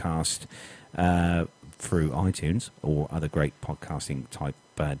podcast through iTunes or other great podcasting type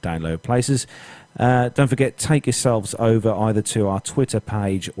download places, don't forget, take yourselves over either to our Twitter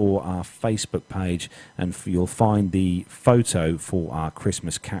page or our Facebook page, and you'll find the photo for our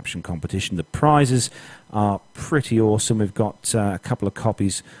Christmas caption competition. The prizes are pretty awesome. We've got a couple of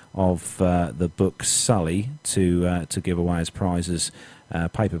copies of the book Sully to give away as prizes.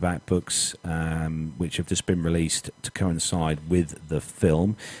 Paperback books which have just been released to coincide with the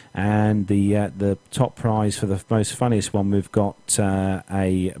film, and the top prize for the most funniest one, we've got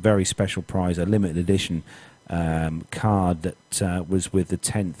a very special prize, a limited edition card that was with the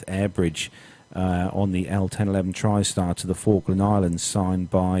 10th Air Bridge on the L1011 TriStar to the Falkland Islands, signed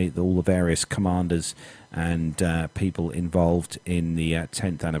by all the various commanders and people involved in the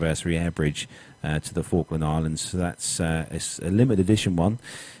 10th anniversary Air Bridge to the Falkland Islands. So that's it's a limited edition one.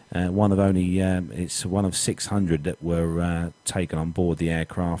 One of only it's one of 600 that were taken on board the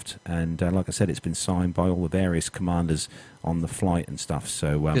aircraft, and like I said, it's been signed by all the various commanders on the flight and stuff.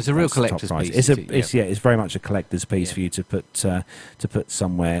 So it's a real that's the top collector's prize. piece. It's very much a collector's piece for you to put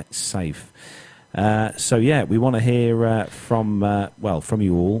somewhere safe. So yeah, we want to hear from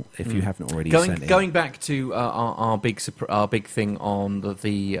you all if you haven't already sent it. Going back to our big thing on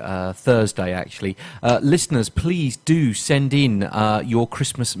the Thursday, actually, listeners, please do send in your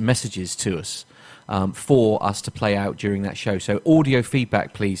Christmas messages to us for us to play out during that show. So audio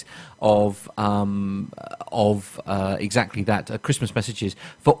feedback, please, of exactly that, Christmas messages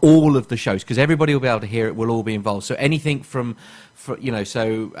for all of the shows, because everybody will be able to hear it. We'll all be involved. So anything from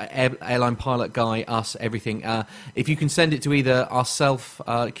airline pilot guy, us, everything. If you can send it to either ourselves,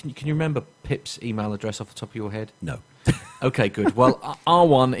 can you remember Pip's email address off the top of your head? No. Okay, good. Well, our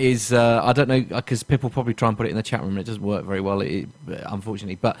one is, I don't know, because Pip will probably try and put it in the chat room. It doesn't work very well,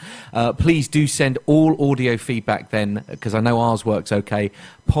 unfortunately. But please do send all audio feedback then, because I know ours works okay.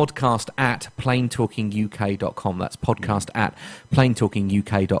 podcast@planetalkinguk.com. That's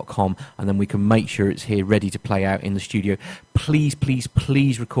podcast@planetalkinguk.com. And then we can make sure it's here ready to play out in the studio. Please, please,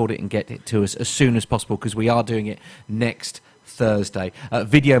 please record it and get it to us as soon as possible, because we are doing it next Thursday.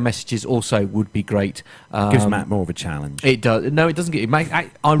 Video messages also would be great. Gives Matt more of a challenge. It does. No, it doesn't.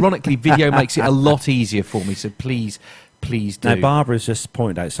 Ironically, video makes it a lot easier for me. So please do. Now, Barbara's just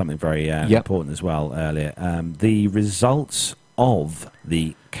pointed out something very important as well earlier. The results of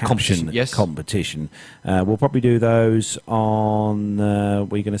the caption competition. We'll probably do those on.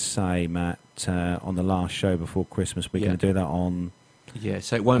 What are you going to say, Matt? On the last show before Christmas, we're going to do that on. Yeah,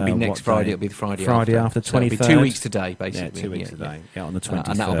 so it won't be next Friday. It'll be the Friday after 23rd. So it'll be 2 weeks today, basically. Yeah, 2 weeks today. Yeah, on the 23rd.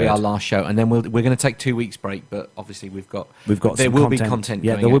 And that'll be our last show. And then we're going to take 2 weeks break, but obviously there will be content.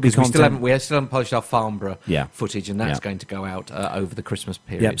 Yeah, there will be content. We still haven't published our Farnborough footage, and that's going to go out over the Christmas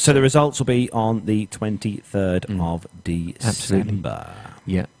period. Yeah, so the results will be on the 23rd of December. Absolutely.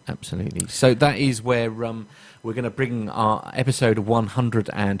 Yeah, absolutely. So that is where we're going to bring our episode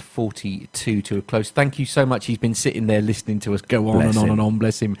 142 to a close. Thank you so much. He's been sitting there listening to us go on and on and on.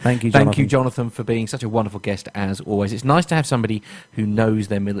 Bless him. Thank you, Jonathan. Thank you, Jonathan, for being such a wonderful guest as always. It's nice to have somebody who knows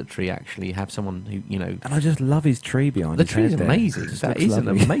their military, actually, have someone who, And I just love his tree behind the tree is amazing. That is an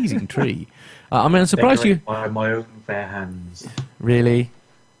amazing tree. I'm surprised you... By my own fair hands. Really?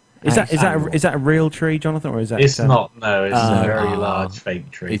 Is that a real tree, Jonathan, or is that? It's not. No, it's a very large fake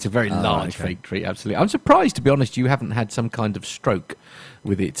tree. It's a very large fake tree. Absolutely. I'm surprised, to be honest, you haven't had some kind of stroke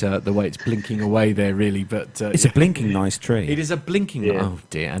with it. The way it's blinking away there, really. But it's a blinking nice tree. It is a blinking. Yeah. Oh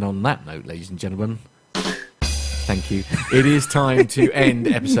dear. And on that note, ladies and gentlemen, thank you. It is time to end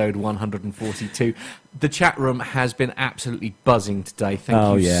episode 142. The chat room has been absolutely buzzing today.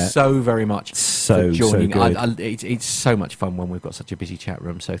 Thank you so very much. so joining. good. It's so much fun when we've got such a busy chat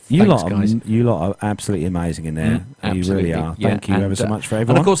room. So You thanks, lot, guys. you lot are absolutely amazing in there. You really are. Yeah. Thank you ever so much for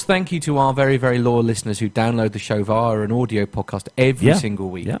everyone. And of course, thank you to our very, very loyal listeners who download the show via an audio podcast every single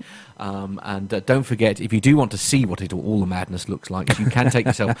week. Yeah. And don't forget, if you do want to see what all the madness looks like, you can take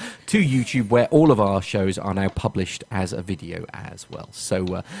yourself to YouTube, where all of our shows are now published as a video as well.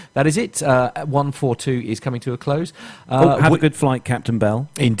 So that is it. 142 is coming to a close. Have a good flight, Captain Bell.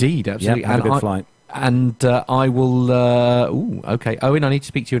 Indeed, absolutely. Yep, have a good flight. And I will... okay. Owen, I need to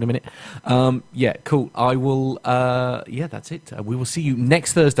speak to you in a minute. Yeah, cool. I will... yeah, that's it. We will see you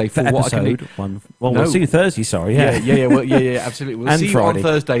next Thursday for what episode I can... one. Well, we'll see you Thursday, sorry. Yeah, Yeah, absolutely. We'll And see Friday. you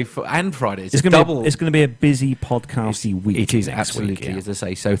on Thursday and Friday. It's going to be a busy podcasty week. It is, next absolutely, week, yeah. as I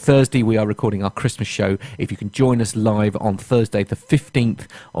say. So Thursday we are recording our Christmas show. If you can join us live on Thursday, the 15th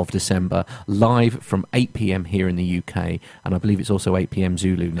of December, live from 8 p.m. here in the UK. And I believe it's also 8 p.m.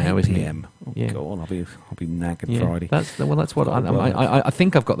 Zulu now, 8 isn't PM. it? Oh, Yeah. God, I'll be knackered Yeah, Friday. that's what Oh, I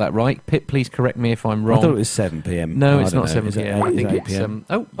think I've got that right. Pip, please correct me if I'm wrong. I thought it was 7 p.m. No, I it's don't not know. 7 Is it p.m. I 8 think it's p.m.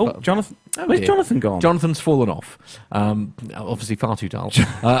 Jonathan. Oh, where's dear. Jonathan gone? Jonathan's fallen off. Obviously far too dull.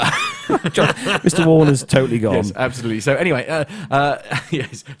 Mr. Warner's totally gone. Yes, absolutely. So anyway,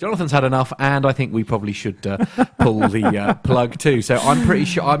 yes, Jonathan's had enough, and I think we probably should pull the plug too. So I'm pretty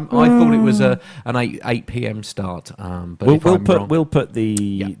sure. I thought it was an 8 p.m. start. But We'll put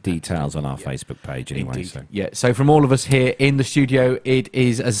the details on our Facebook page anyway. Indeed. So. Yeah. So from all of us here in the studio, it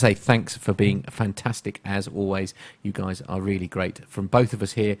is, as I say, thanks for being fantastic as always. You guys are really great. From both of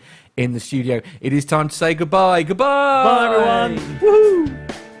us here in the studio, it is time to say goodbye. Goodbye. Bye, everyone.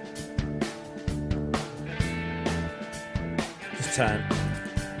 Woohoo! Just turn.